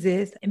does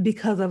exist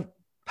because of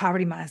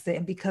poverty mindset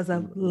and because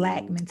of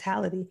lack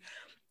mentality.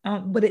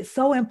 But it's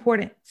so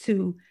important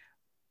to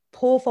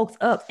pull folks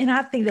up. And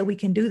I think that we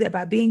can do that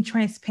by being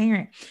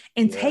transparent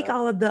and take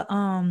all of the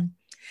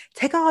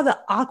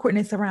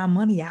awkwardness around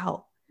money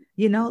out,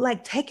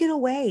 like take it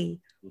away.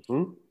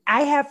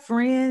 I have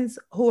friends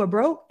who are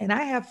broke and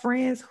I have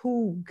friends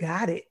who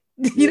got it.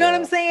 You know what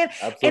I'm saying?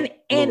 Absolutely.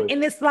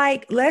 And it's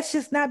like, let's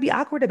just not be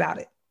awkward about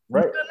it.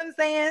 Right. You know what I'm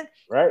saying?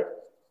 Right.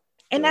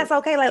 And that's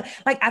okay. Like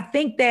I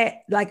think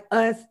that like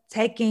us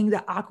taking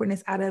the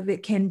awkwardness out of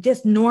it can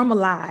just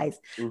normalize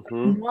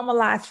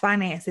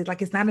finances.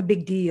 Like it's not a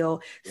big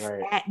deal.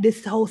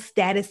 This whole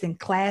status and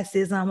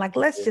classism, like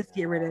let's just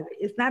get rid of it.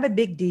 It's not a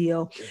big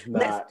deal.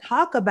 Let's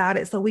talk about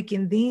it so we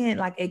can then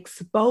like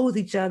expose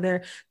each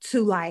other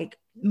to like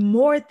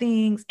more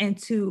things and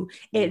to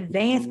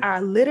advance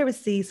our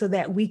literacy so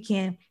that we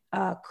can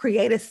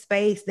create a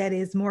space that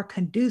is more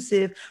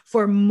conducive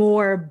for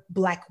more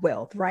Black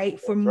wealth, right?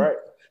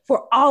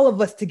 For all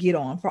of us to get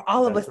on, for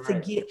all of us to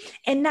get,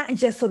 and not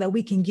just so that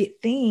we can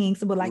get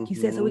things, but like you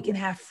said, so we can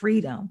have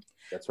freedom.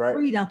 That's right.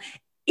 Freedom.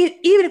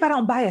 Even if I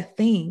don't buy a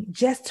thing,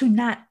 just to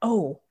not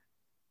owe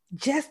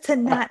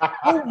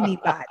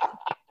anybody.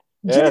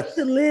 just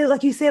to Yes, live,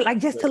 like you said, like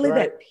just to that's live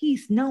right. at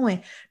peace,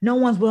 knowing no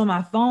one's blowing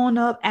my phone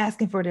up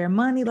asking for their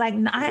money. Like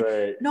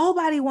Right.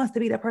 nobody wants to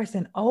be the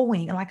person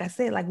owing. And like I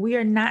said, like we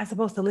are not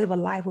supposed to live a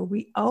life where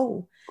we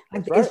owe.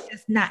 Like That's right. it's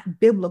just not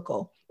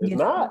biblical, It's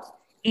not.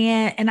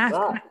 and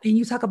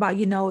you talk about,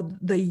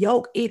 the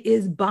yoke, it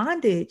is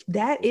bondage.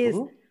 That is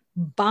Mhm.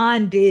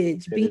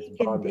 bondage. It is Being in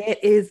debt bondage.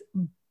 is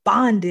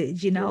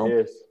bondage, It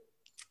is.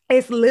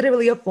 it's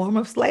literally a form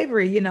of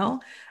slavery.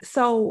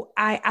 So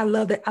I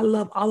love that. I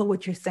love all of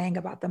what you're saying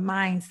about the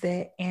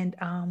mindset and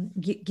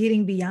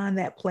getting beyond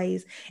that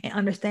place and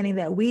understanding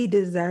that we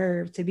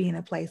deserve to be in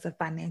a place of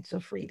financial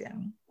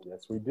freedom.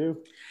 Yes, we do.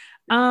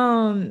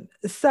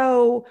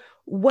 So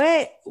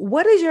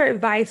what is your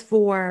advice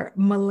for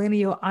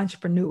millennial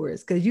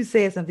entrepreneurs? Because you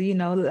said something,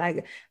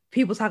 like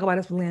people talk about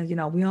us millennials,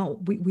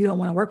 we don't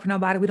want to work for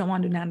nobody, we don't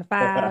want to do 9 to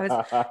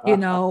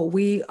 5s,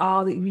 we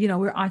all,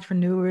 we're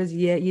entrepreneurs,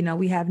 yet,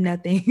 we have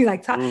nothing.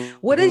 Like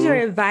what is your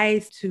Mhm.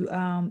 advice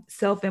to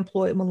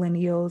self-employed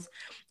millennials?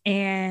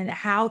 And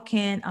how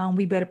can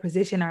we better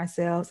position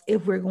ourselves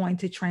if we're going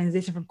to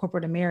transition from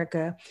corporate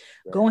America,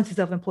 go Right. into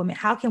self-employment?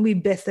 How can we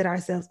best set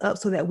ourselves up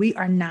so that we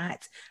are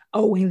not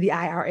owing the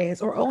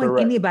IRS or owing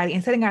Correct. anybody,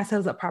 and setting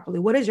ourselves up properly?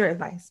 What is your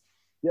advice?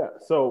 Yeah.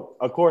 So,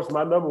 of course,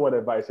 my number one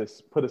advice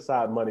is put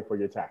aside money for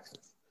your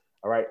taxes.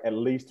 All right. At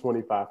least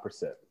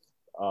 25%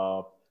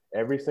 of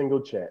every single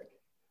check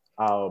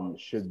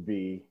should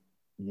be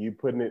you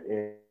putting it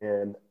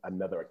in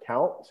another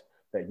account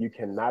that you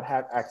cannot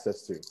have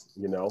access to.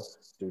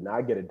 Do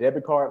not get a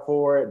debit card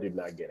for it. Do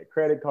not get a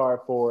credit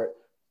card for it.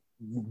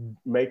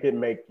 Make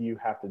you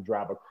have to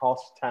drive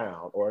across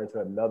town or into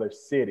another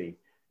city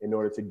in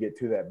order to get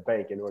to that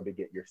bank, in order to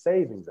get your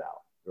savings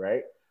out,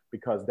 right?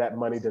 Because that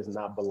money does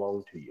not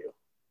belong to you.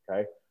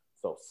 Okay.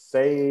 So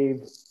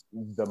save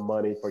the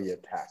money for your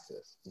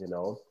taxes.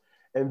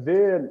 And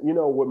then,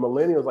 with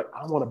millennials, like,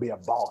 I want to be a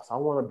boss. I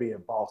want to be a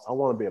boss. I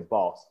want to be a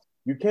boss.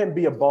 You can't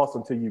be a boss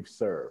until you've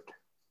served.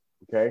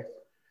 Okay.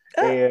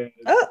 Uh, And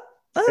uh,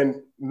 uh,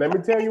 and let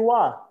me tell you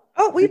why.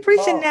 oh, we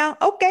preaching Because now.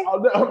 Okay.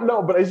 oh,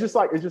 no, but it's just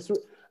like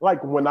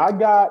when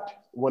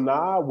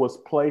I was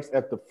placed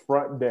at the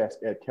front desk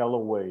at Keller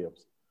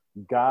Williams,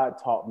 God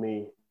taught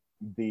me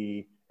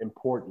the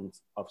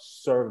importance of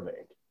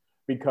serving,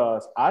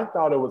 because I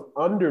thought it was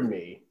under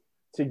me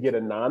to get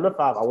a 9 to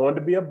 5. I wanted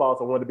to be a boss.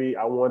 I wanted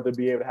to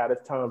be able to have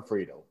this time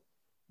freedom.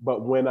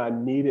 But when I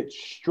needed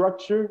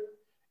structure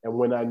and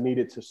when I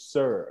needed to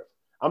serve,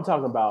 I'm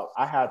talking about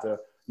I had to,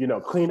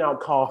 clean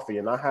out coffee,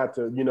 and I had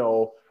to,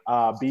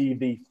 be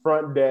the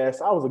front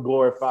desk. I was a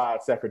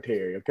glorified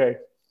secretary, okay?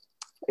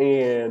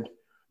 And,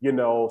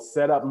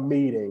 set up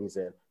meetings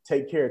and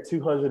take care of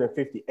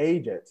 250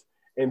 agents.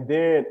 And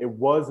then it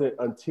wasn't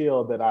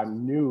until that I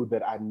knew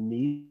that I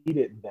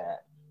needed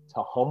that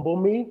to humble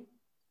me,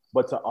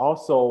 but to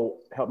also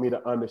help me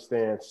to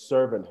understand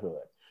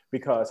servanthood.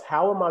 Because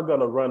how am I going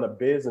to run a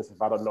business if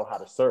I don't know how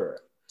to serve?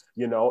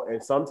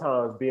 And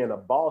sometimes being a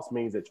boss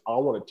means that I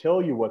want to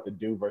tell you what to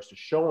do versus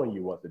showing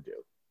you what to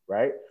do,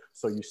 right?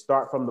 So you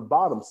start from the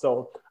bottom.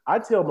 So I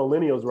tell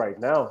millennials right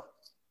now,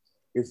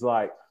 it's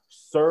like,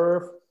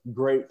 serve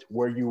great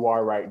where you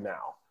are right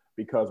now,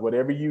 because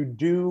whatever you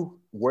do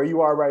where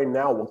you are right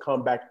now will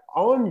come back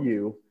on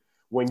you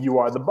when you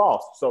are the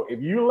boss. So if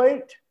you're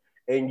late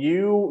and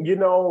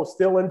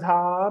still in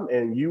time,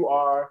 and you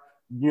are,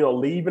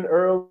 leaving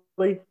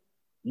early,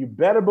 you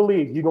better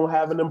believe you're going to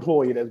have an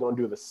employee that's going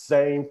to do the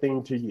same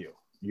thing to you.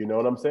 You know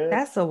what I'm saying?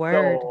 That's a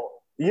word. So,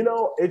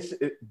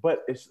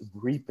 but it's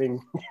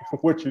reaping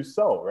what you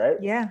sow, right?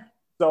 Yeah.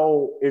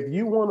 So if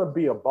you want to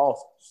be a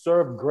boss,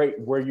 serve great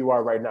where you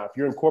are right now. If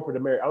you're in corporate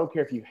America, I don't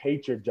care if you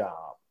hate your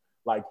job.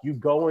 Like, you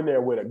go in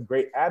there with a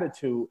great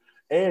attitude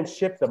and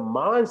shift the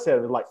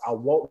mindset of like, I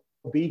won't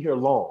be here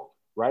long,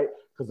 right?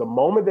 Because the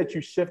moment that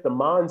you shift the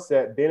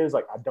mindset, then it's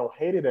like, I don't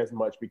hate it as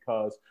much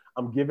because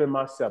I'm giving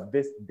myself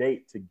this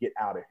date to get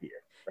out of here,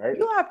 right?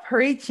 You are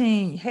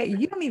preaching. Hey,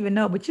 you don't even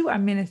know, but you are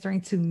ministering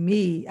to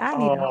me. I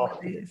need all of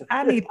Oh, this.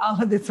 I need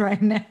all of this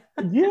right now.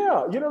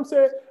 yeah, you know what I'm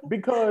saying?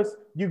 Because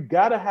you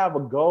got to have a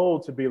goal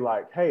to be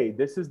like, hey,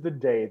 this is the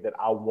day that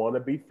I want to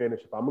be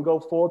finished. If I'm going to go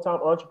full-time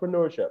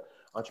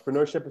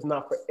entrepreneurship is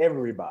not for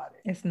everybody.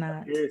 It's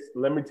not.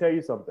 Let me tell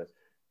you something.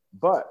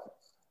 But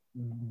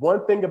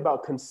one thing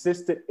about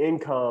consistent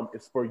income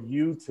is for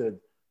you to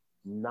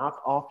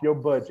knock off your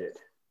budget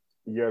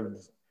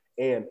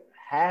and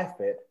half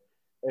it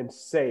and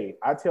save.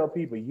 I tell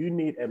people you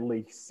need at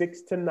least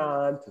 6 to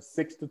 9 to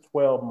 6 to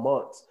 12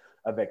 months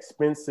of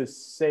expenses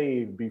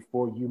saved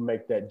before you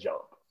make that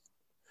jump,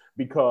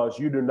 because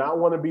you do not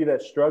want to be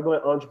that struggling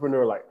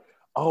entrepreneur like,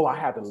 oh, I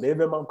had to live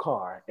in my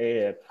car.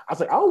 And I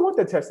was like, I don't want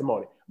that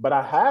testimony, but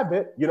I have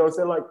it. You know what I'm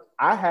saying? Like,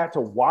 I had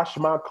to wash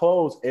my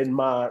clothes in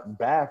my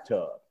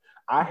bathtub. Wow.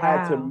 I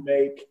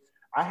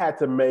had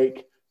to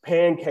make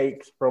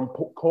pancakes from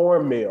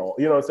cornmeal,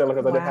 you know what I'm saying?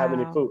 Because I didn't have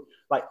any Wow. food.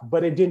 Like,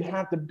 but it didn't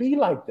have to be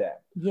like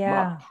that. My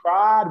Yeah.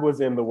 pride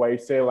was in the way,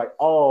 saying like,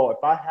 oh,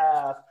 if I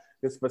have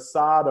this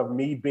facade of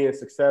me being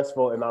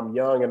successful and I'm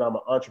young and I'm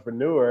an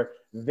entrepreneur,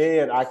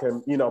 then I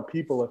can,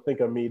 people will think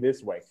of me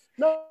this way.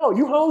 No,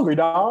 you hungry,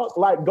 dog.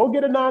 Like, go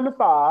get a 9 to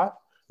 5,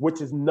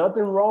 which is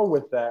nothing wrong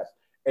with that.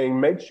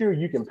 And make sure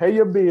you can pay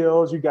your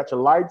bills. You got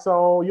your lights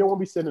on. You don't want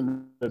to be sitting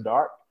in the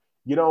dark.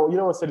 You don't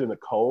want to sit in the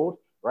cold,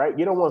 right?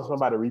 You don't want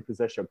somebody to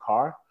repossess your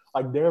car.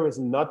 Like, there is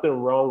nothing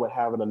wrong with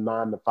having a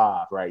 9 to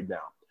 5 right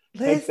now.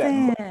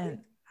 Listen,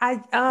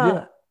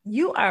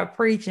 you are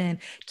preaching.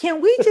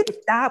 Can we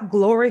just stop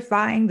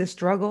glorifying the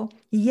struggle?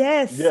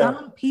 Yes,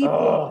 some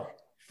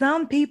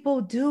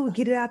people do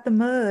get it out the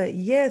mud.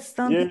 Yes,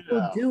 some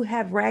people do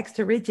have rags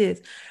to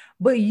riches.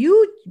 But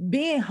you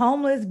being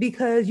homeless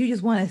because you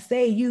just want to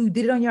say you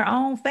did it on your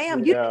own,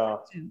 fam, you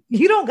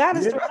don't got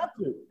to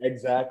struggle.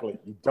 Exactly.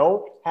 You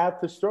don't have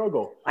to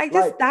struggle. Like,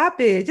 just stop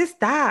it. Just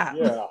stop.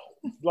 Yeah.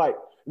 Like,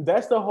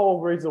 that's the whole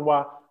reason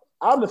why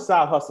I'm the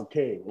side hustle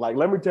king. Like,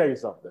 let me tell you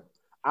something.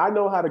 I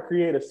know how to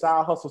create a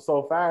side hustle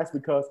so fast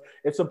because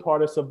it's a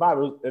part of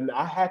survival. And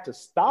I had to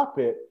stop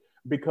it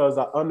because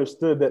I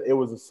understood that it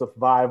was a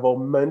survival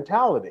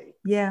mentality.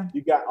 Yeah.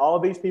 You got all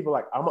these people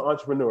like, I'm an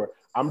entrepreneur.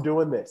 I'm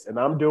doing this and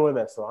I'm doing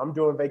that. So I'm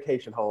doing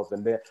vacation homes.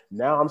 And then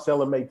now I'm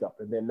selling makeup.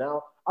 And then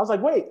now I was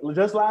like, wait,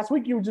 just last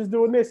week you were just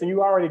doing this and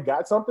you already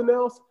got something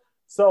else.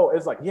 So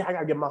it's like, yeah, I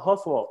got to get my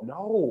hustle on.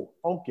 No,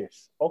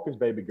 focus,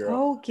 baby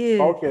girl.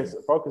 Focus,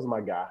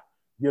 my guy.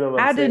 You know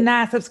what I'm saying? I do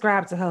not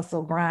subscribe to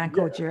hustle grind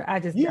culture. I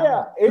just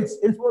don't. It's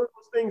one of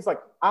those things like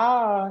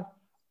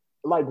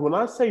when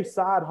I say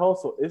side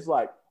hustle, it's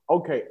like,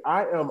 okay,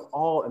 I am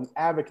all an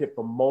advocate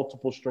for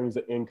multiple streams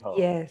of income.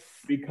 Yes.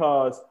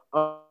 Because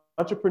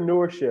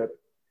entrepreneurship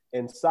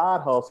and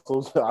side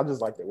hustles, I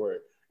just like the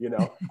word,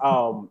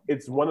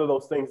 it's one of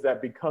those things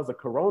that because of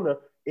Corona,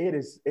 it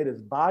is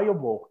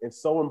valuable and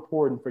so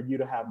important for you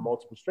to have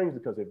multiple streams,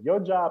 because if your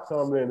job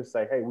comes in and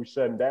say, hey, we're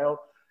shutting down,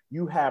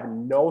 you have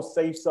no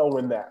say so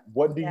in that.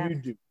 What do you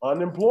do?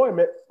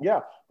 Unemployment,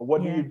 but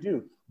what do you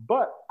do?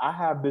 But I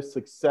have this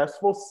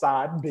successful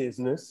side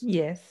business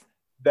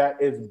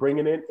that is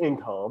bringing in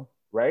income,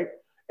 right?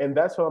 And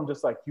that's what I'm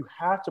just like, you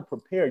have to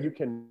prepare. You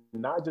can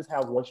not just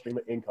have one stream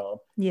of income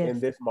in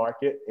this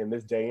market, in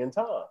this day and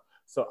time.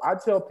 So I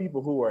tell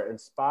people who are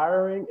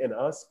inspiring and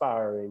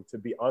aspiring to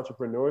be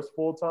entrepreneurs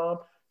full-time,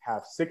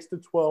 have 6 to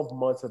 12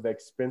 months of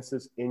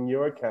expenses in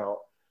your account.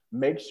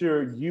 Make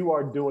sure you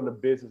are doing the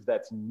business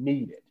that's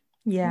needed.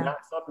 Not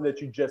something that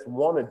you just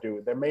want to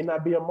do. There may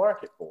not be a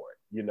market for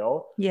it,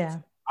 Yeah.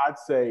 So I'd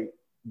say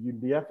you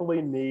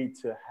definitely need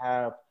to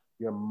have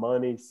your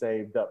money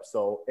saved up.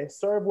 So, and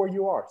serve where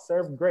you are.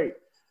 Serve great.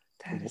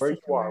 Where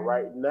you are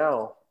right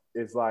now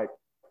is like,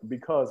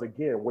 because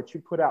again, what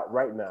you put out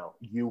right now,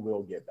 you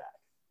will get back.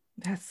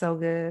 That's so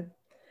good.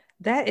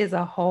 That is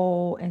a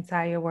whole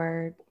entire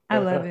word. I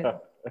love it.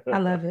 I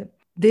love it.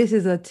 This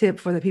is a tip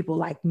for the people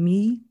like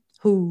me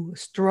who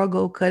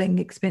struggle cutting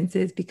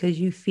expenses because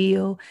you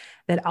feel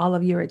that all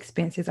of your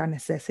expenses are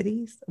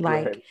necessities.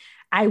 Like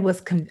I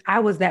was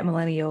that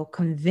millennial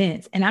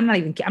convinced, and I'm not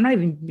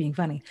even being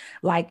funny.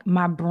 Like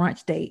my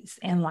brunch dates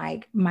and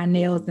like my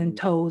nails and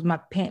toes, my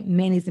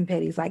manis and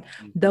petties, like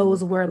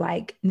those were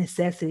like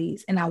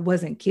necessities. And I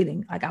wasn't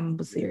kidding. Like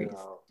I'm serious.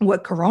 Yeah.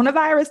 What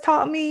coronavirus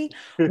taught me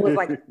was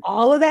like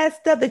all of that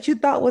stuff that you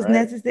thought was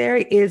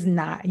necessary is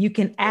not. You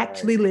can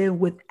actually live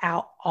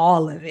without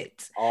all of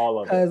it.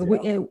 Because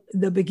in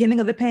the beginning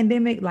of the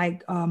pandemic,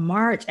 like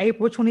March,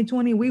 April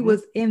 2020, we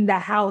was in the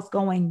house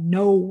going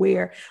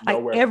nowhere.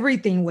 Like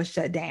everything was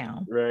shut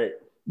down. Right.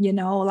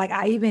 Like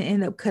I even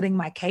ended up cutting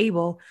my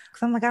cable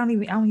because I'm like, I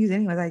don't use it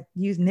anyways. I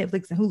use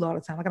Netflix and Hulu all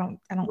the time. Like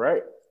I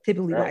don't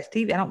typically watch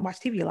TV. I don't watch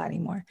TV a lot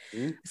anymore.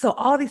 So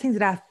all these things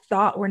that I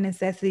thought were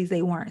necessities,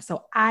 they weren't.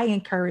 So I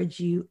encourage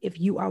you,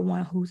 if you are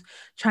one who's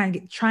trying to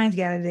get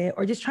out of there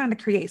or just trying to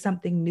create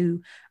something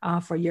new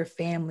for your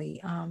family,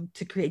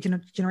 to create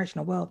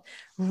generational wealth,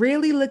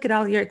 really look at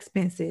all your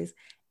expenses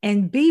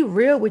and be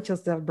real with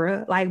yourself,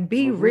 bro. Like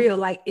be real.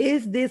 Like,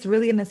 is this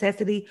really a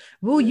necessity?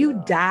 Will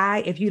you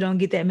die if you don't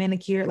get that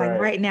manicure? Like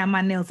right now, my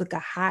nails look a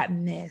hot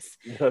mess.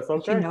 That's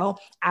okay.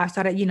 I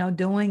started,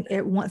 doing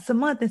it once a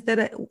month instead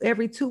of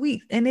every 2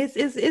 weeks. And it's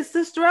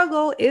the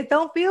struggle. It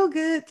don't feel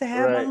good to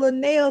have my little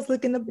nails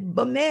looking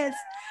a mess.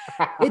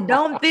 It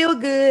don't feel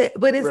good,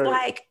 but it's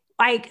like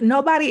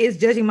nobody is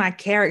judging my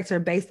character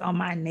based on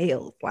my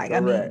nails. Like, I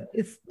mean,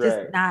 it's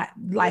just not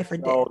life or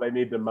death. Oh, they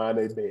need to mind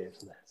their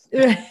business.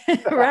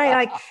 Right.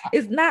 Like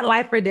it's not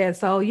life or death.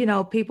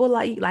 So, people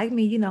like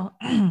me,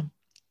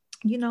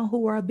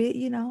 who are a bit,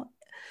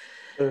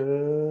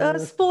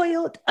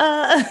 spoiled.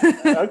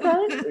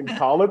 Okay.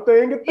 Call a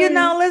thing a thing.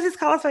 Let's just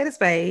call a spade a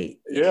spade.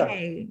 Yeah.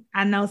 Hey,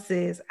 I know,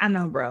 sis. I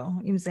know, bro. You know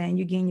what I'm saying?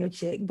 You're getting your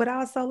check. But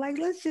also, like,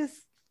 let's do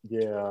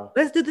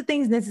the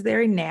things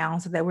necessary now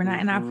so that we're not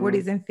in our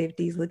 40s and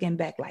 50s looking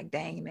back like,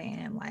 dang,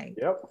 man. Like,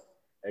 yep.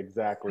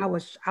 Exactly. I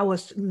was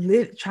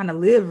trying to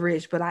live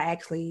rich, but I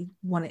actually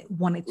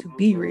wanted to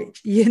be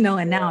rich, and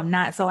now I'm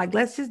not. So like,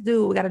 let's just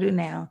do what we got to do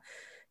now,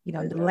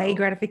 delay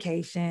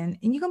gratification,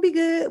 and you're going to be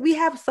good. We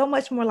have so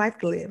much more life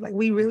to live. Like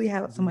we really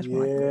have so much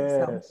more life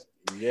to live.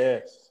 So,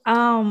 yes.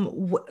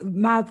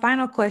 my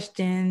final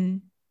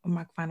question, or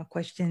my final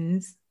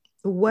questions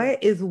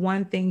What is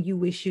one thing you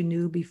wish you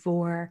knew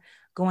before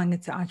going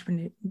into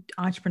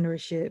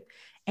entrepreneurship?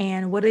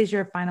 And what is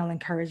your final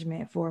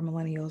encouragement for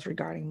millennials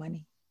regarding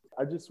money?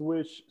 I just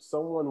wish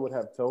someone would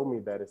have told me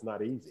that it's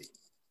not easy,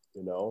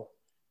 you know,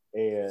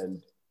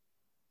 and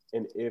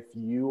if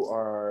you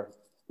are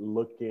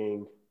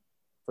looking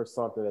for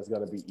something that's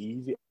going to be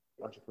easy,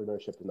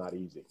 entrepreneurship is not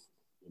easy,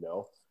 you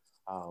know.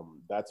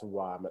 That's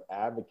why I'm an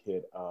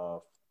advocate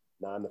of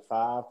 9 to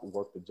 5,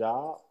 work the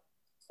job,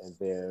 and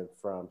then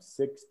from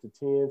 6 to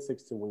 10,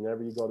 6 to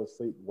whenever you go to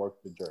sleep,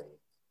 work the dream,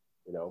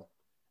 you know,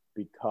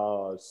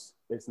 because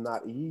it's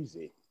not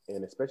easy.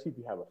 And especially if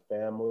you have a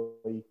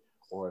family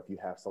or if you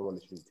have someone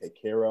that you need to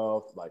take care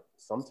of, like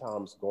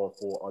sometimes going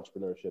for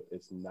entrepreneurship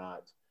is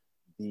not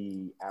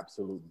the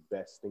absolute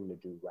best thing to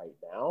do right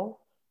now,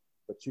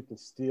 but you can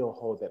still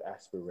hold that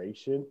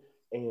aspiration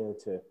and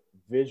to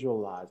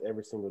visualize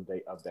every single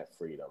day of that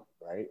freedom,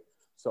 right?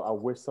 So I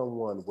wish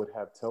someone would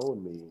have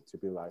told me to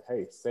be like,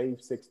 hey, save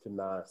 6 to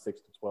 9,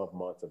 6 to 12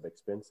 months of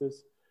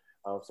expenses.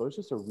 So it's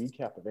just a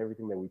recap of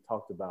everything that we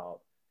talked about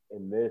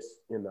in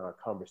our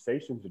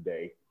conversation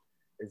today,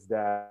 is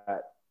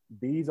that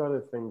these are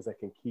the things that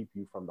can keep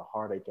you from the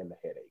heartache and the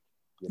headache,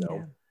 you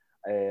know?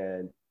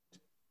 Yeah.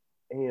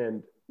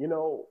 And you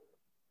know,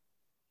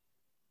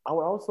 I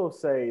would also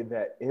say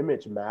that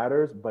image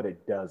matters, but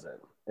it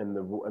doesn't.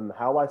 And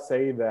how I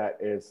say that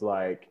is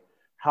like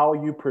how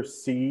you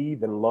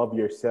perceive and love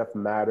yourself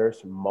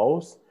matters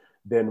most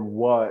than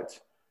what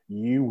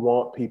you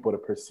want people to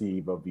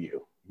perceive of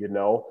you, you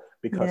know,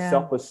 because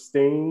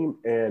self-esteem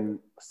and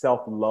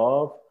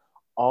self-love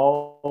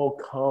all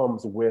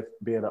comes with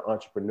being an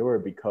entrepreneur,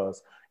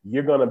 because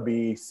you're going to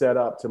be set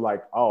up to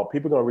like, oh,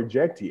 people are going to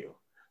reject you.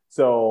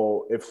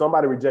 So if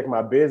somebody reject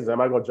my business, am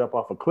I going to jump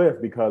off a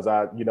cliff because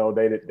they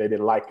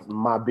didn't like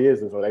my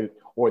business,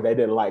 or they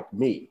didn't like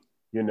me,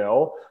 you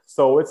know?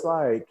 So it's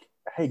like,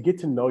 hey, get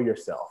to know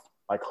yourself.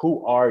 Like,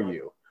 who are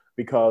you?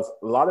 Because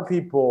a lot of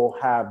people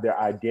have their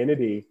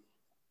identity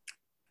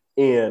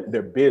in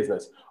their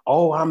business.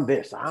 Oh, I'm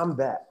this, I'm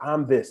that,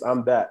 I'm this,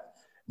 I'm that.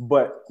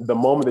 But the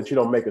moment that you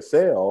don't make a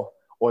sale,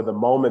 or the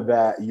moment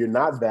that you're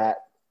not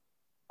that,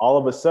 all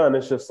of a sudden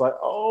it's just like,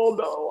 oh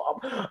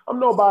no, I'm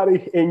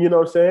nobody. And you know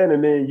what I'm saying?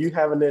 And then you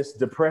having this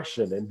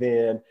depression, and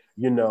then,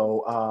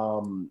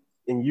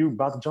 and you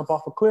about to jump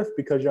off a cliff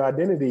because your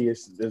identity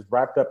is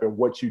wrapped up in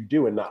what you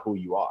do and not who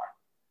you are.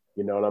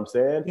 You know what I'm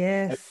saying?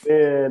 Yes. And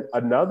then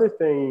another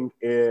thing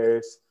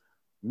is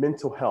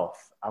mental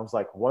health. I was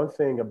like, one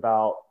thing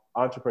about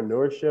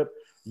entrepreneurship,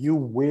 you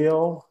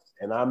will,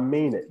 and I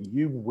mean it,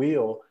 you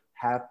will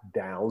have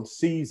down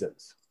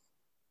seasons.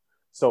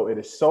 So it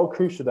is so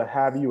crucial to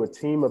have you a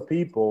team of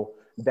people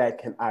that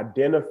can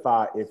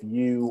identify if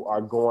you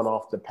are going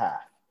off the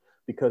path,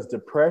 because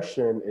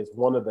depression is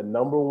one of the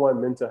number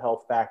one mental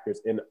health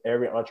factors in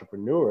every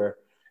entrepreneur,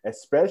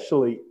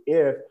 especially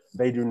if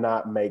they do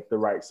not make the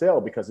right sale,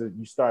 because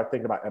you start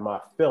thinking about, am I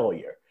a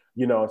failure?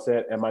 You know what I'm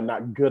saying? Am I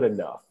not good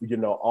enough? You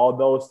know, all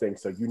those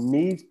things. So you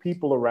need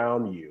people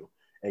around you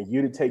and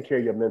you to take care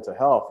of your mental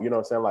health. You know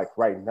what I'm saying? Like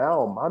right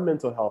now, my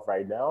mental health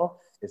right now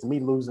is me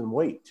losing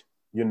weight,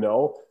 you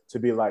know, to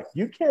be like,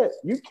 you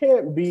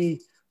can't be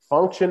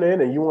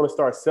functioning and you want to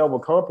start several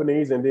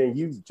companies and then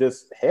you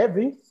just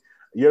heavy,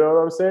 you know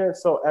what I'm saying?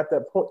 So at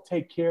that point,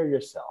 take care of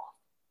yourself,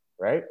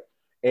 right?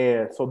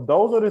 And so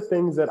those are the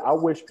things that I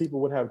wish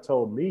people would have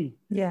told me.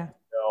 Yeah.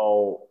 You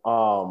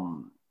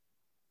know,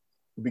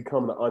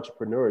 becoming an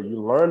entrepreneur, you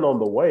learn on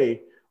the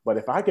way. But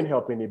if I can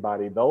help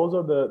anybody, those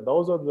are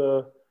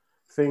the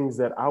things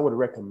that I would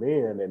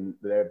recommend, and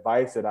the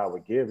advice that I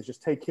would give is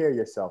just take care of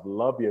yourself,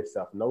 love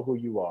yourself, know who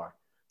you are,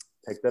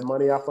 take that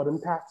money out for them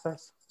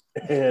taxes,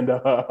 and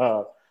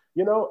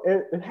you know,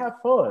 and have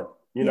fun.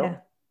 You know.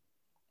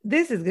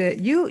 This is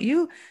good.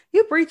 You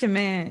preaching,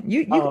 man.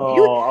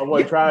 I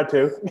wasn't trying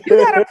to.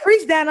 You gotta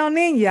preach that on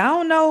in you. I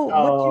don't know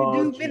what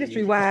you do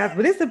ministry wise,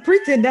 but it's a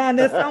preaching down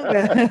there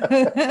somewhere.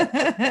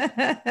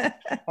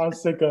 I'm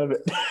sick of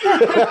it.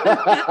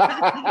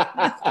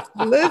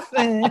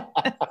 Listen,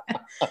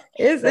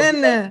 it's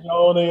in there.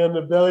 Jonah in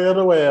the belly of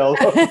the whale.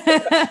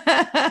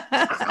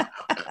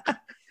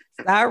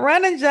 Start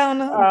running,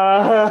 Jonah.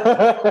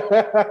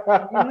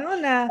 You know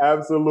now.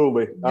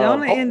 Absolutely.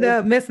 Jonah ended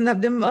up messing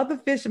up them other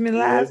fishermen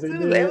lives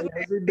too. Yes,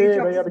 he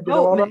did. They had to get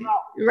on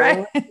out.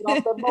 Right. Get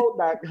off the boat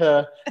back.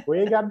 We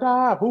ain't got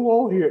time. Who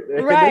on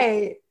here?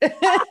 Right.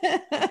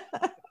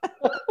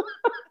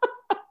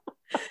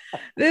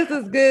 This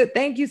is good.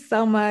 Thank you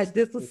so much.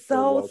 This was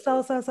so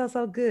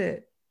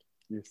good.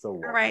 You're so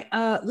welcome. All right.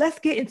 Let's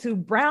get into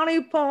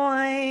brownie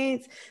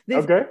points.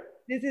 Okay.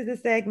 This is a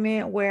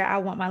segment where I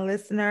want my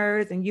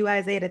listeners and you,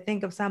 Isaiah, to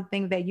think of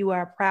something that you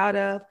are proud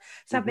of,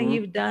 something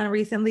you've done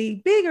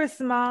recently, big or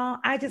small.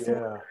 I just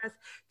want us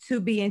to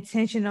be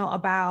intentional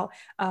about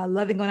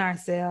loving on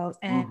ourselves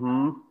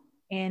and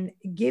and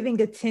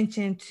giving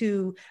attention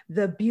to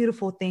the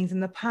beautiful things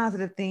and the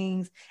positive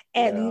things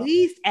at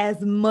least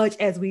as much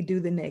as we do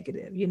the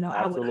negative. You know,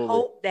 Absolutely. I would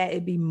hope that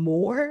it'd be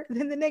more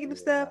than the negative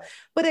stuff,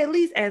 but at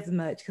least as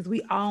much, because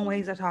we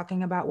always are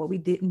talking about what we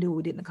didn't do,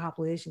 we didn't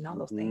accomplish, and all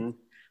those things.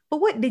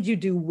 But what did you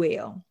do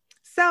well?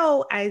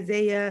 So,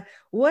 Isaiah,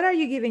 what are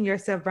you giving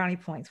yourself brownie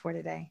points for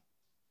today?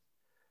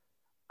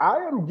 I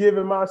am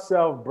giving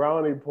myself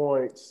brownie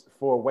points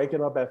for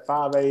waking up at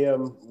 5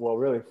 a.m. Well,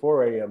 really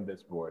 4 a.m.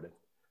 this morning,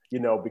 you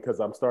know, because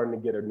I'm starting to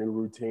get a new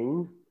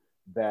routine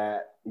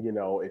that, you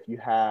know, if you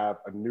have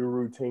a new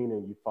routine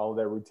and you follow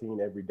that routine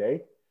every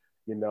day,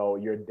 you know,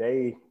 your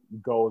day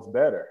goes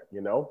better,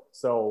 you know?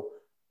 So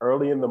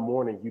early in the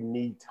morning, you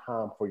need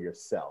time for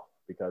yourself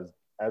because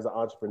as an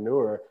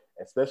entrepreneur,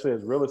 especially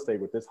as real estate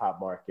with this hot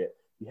market,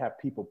 you have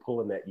people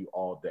pulling at you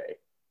all day,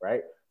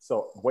 right?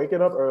 So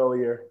waking up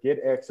earlier, get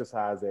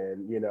exercise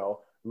in, you know,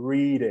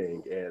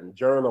 reading and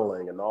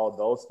journaling and all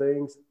those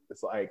things.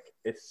 It's like,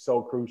 it's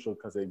so crucial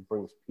because it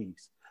brings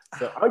peace.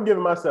 So I'm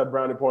giving myself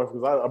brownie points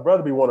because I'd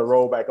rather be want to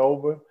roll back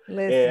over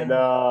and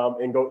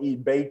go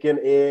eat bacon,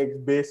 eggs,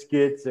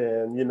 biscuits,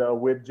 and, you know,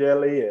 with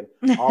jelly and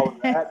all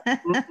of that. I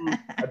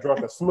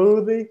drank a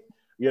smoothie,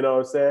 you know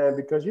what I'm saying?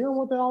 Because you don't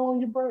want that all on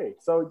your brain.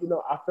 So, you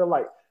know, I feel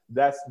like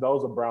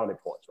those are brownie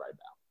points right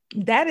now.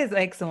 That is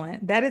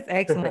excellent. That is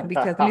excellent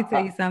because let me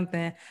tell you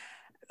something.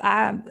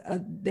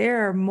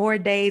 There are more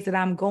days that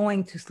I'm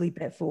going to sleep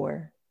at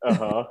 4.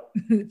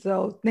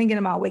 So thinking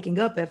about waking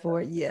up at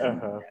 4,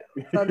 So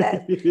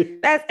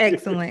that's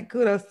excellent.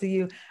 Kudos to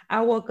you.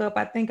 I woke up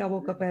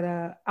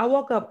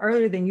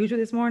earlier than usual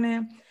this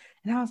morning,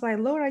 and I was like,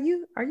 Lord, are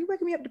you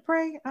waking me up to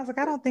pray? I was like,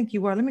 I don't think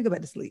you are. Let me go back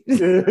to sleep. Let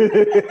me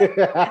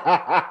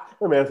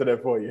answer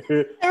that for you.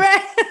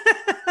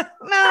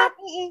 No,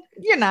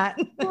 you're not.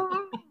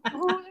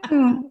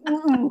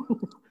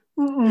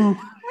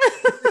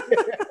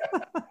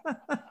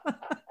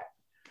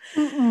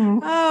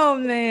 Oh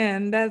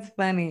man, that's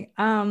funny.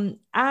 I'm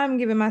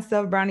giving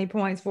myself brownie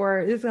points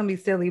for this is gonna be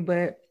silly,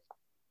 but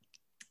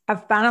I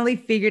finally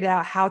figured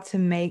out how to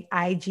make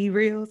IG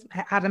reels,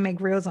 how to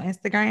make reels on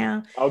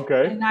Instagram.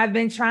 Okay. And I've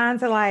been trying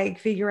to like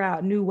figure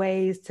out new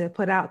ways to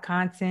put out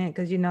content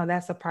because you know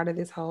that's a part of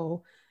this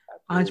whole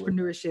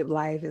entrepreneurship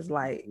life is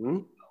like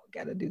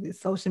got to do this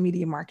social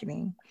media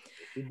marketing.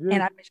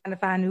 And I've been trying to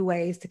find new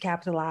ways to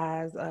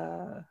capitalize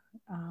or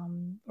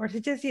to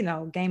just, you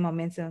know, gain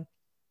momentum.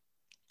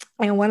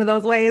 And one of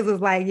those ways was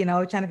like, you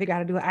know, trying to figure out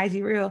how to do an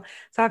IG reel.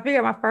 So I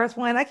figured my first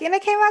one, and it came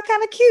out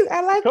kind of cute.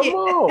 I like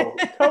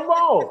it. Come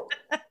on.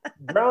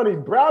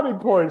 Brownie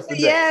points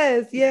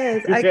today.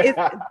 Yes. Like it's,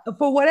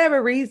 for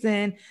whatever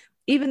reason,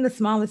 even the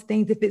smallest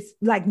things, if it's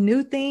like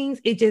new things,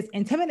 it just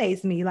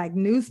intimidates me. Like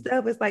new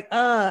stuff, it's like,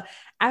 I'm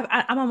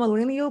a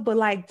millennial, but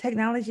like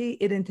technology,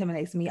 it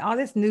intimidates me. All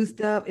this new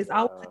stuff, it's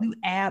always a new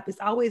app. It's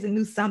always a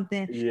new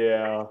something.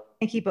 Yeah.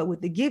 And keep up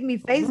with it. Give me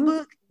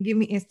Facebook, give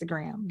me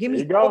Instagram. Give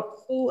me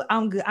go.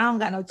 I'm good. I don't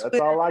got no Twitter.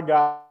 That's all I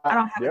got. I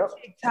don't have a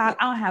TikTok.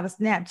 I don't have a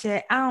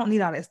Snapchat. I don't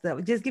need all that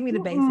stuff. Just give me the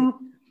basics.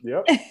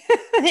 Yep.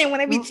 And when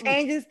they be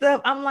changing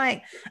stuff, I'm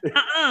like,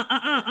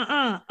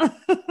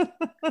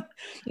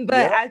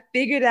 But I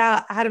figured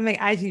out how to make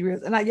IG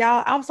reels. And like,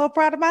 y'all, I'm so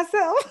proud of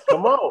myself.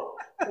 Come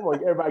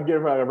on, everybody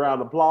give her a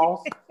round of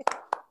applause.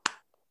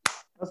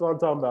 That's what I'm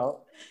talking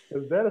about.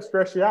 Because that'll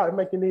stress you out and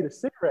make you need a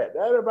cigarette.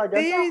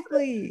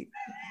 Seriously.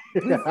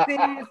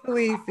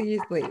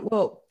 Seriously.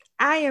 Well,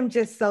 I am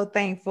just so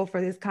thankful for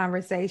this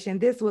conversation.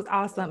 This was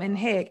awesome. And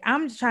heck,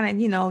 I'm just trying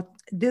to, you know,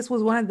 this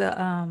was one of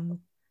the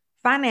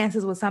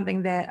finances was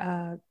something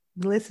that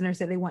the listeners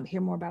said they want to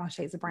hear more about on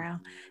Shades of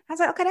Brown. I was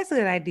like, okay, that's a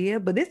good idea.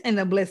 But this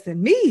ended up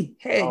blessing me.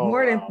 Heck,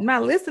 more than my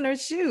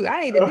listeners. Shoot,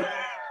 I need to.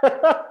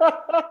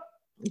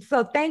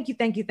 So thank you.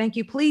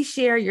 Please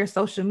share your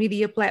social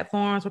media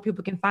platforms where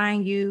people can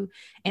find you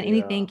and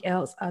anything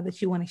else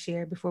that you want to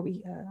share before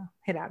we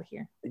head out of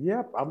here.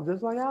 Yep. I'm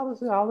just like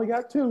Allison. I only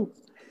got 2.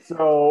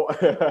 So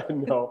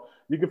no,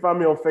 you can find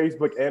me on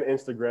Facebook and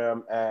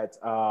Instagram at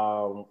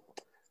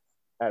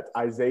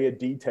Isaiah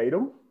D.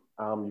 Tatum.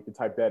 You can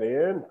type that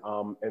in.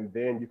 And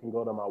then you can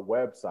go to my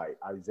website,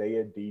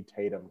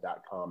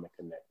 isaiahdtatum.com and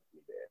connect.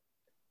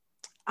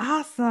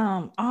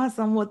 Awesome.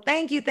 Well,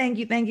 thank you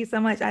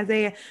so much,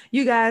 Isaiah.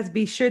 You guys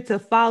be sure to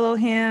follow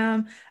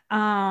him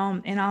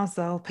and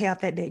also pay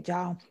off that debt,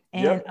 y'all.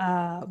 And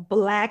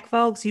Black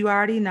folks, you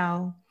already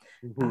know,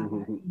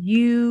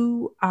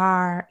 you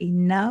are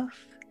enough.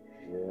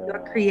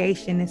 Your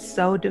creation is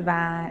so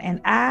divine,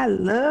 and I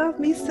love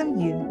me some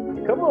you.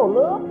 Come on,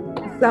 love.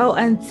 So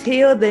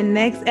until the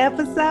next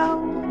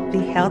episode, be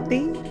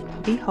healthy,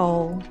 be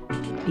whole,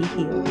 be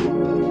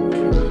healed.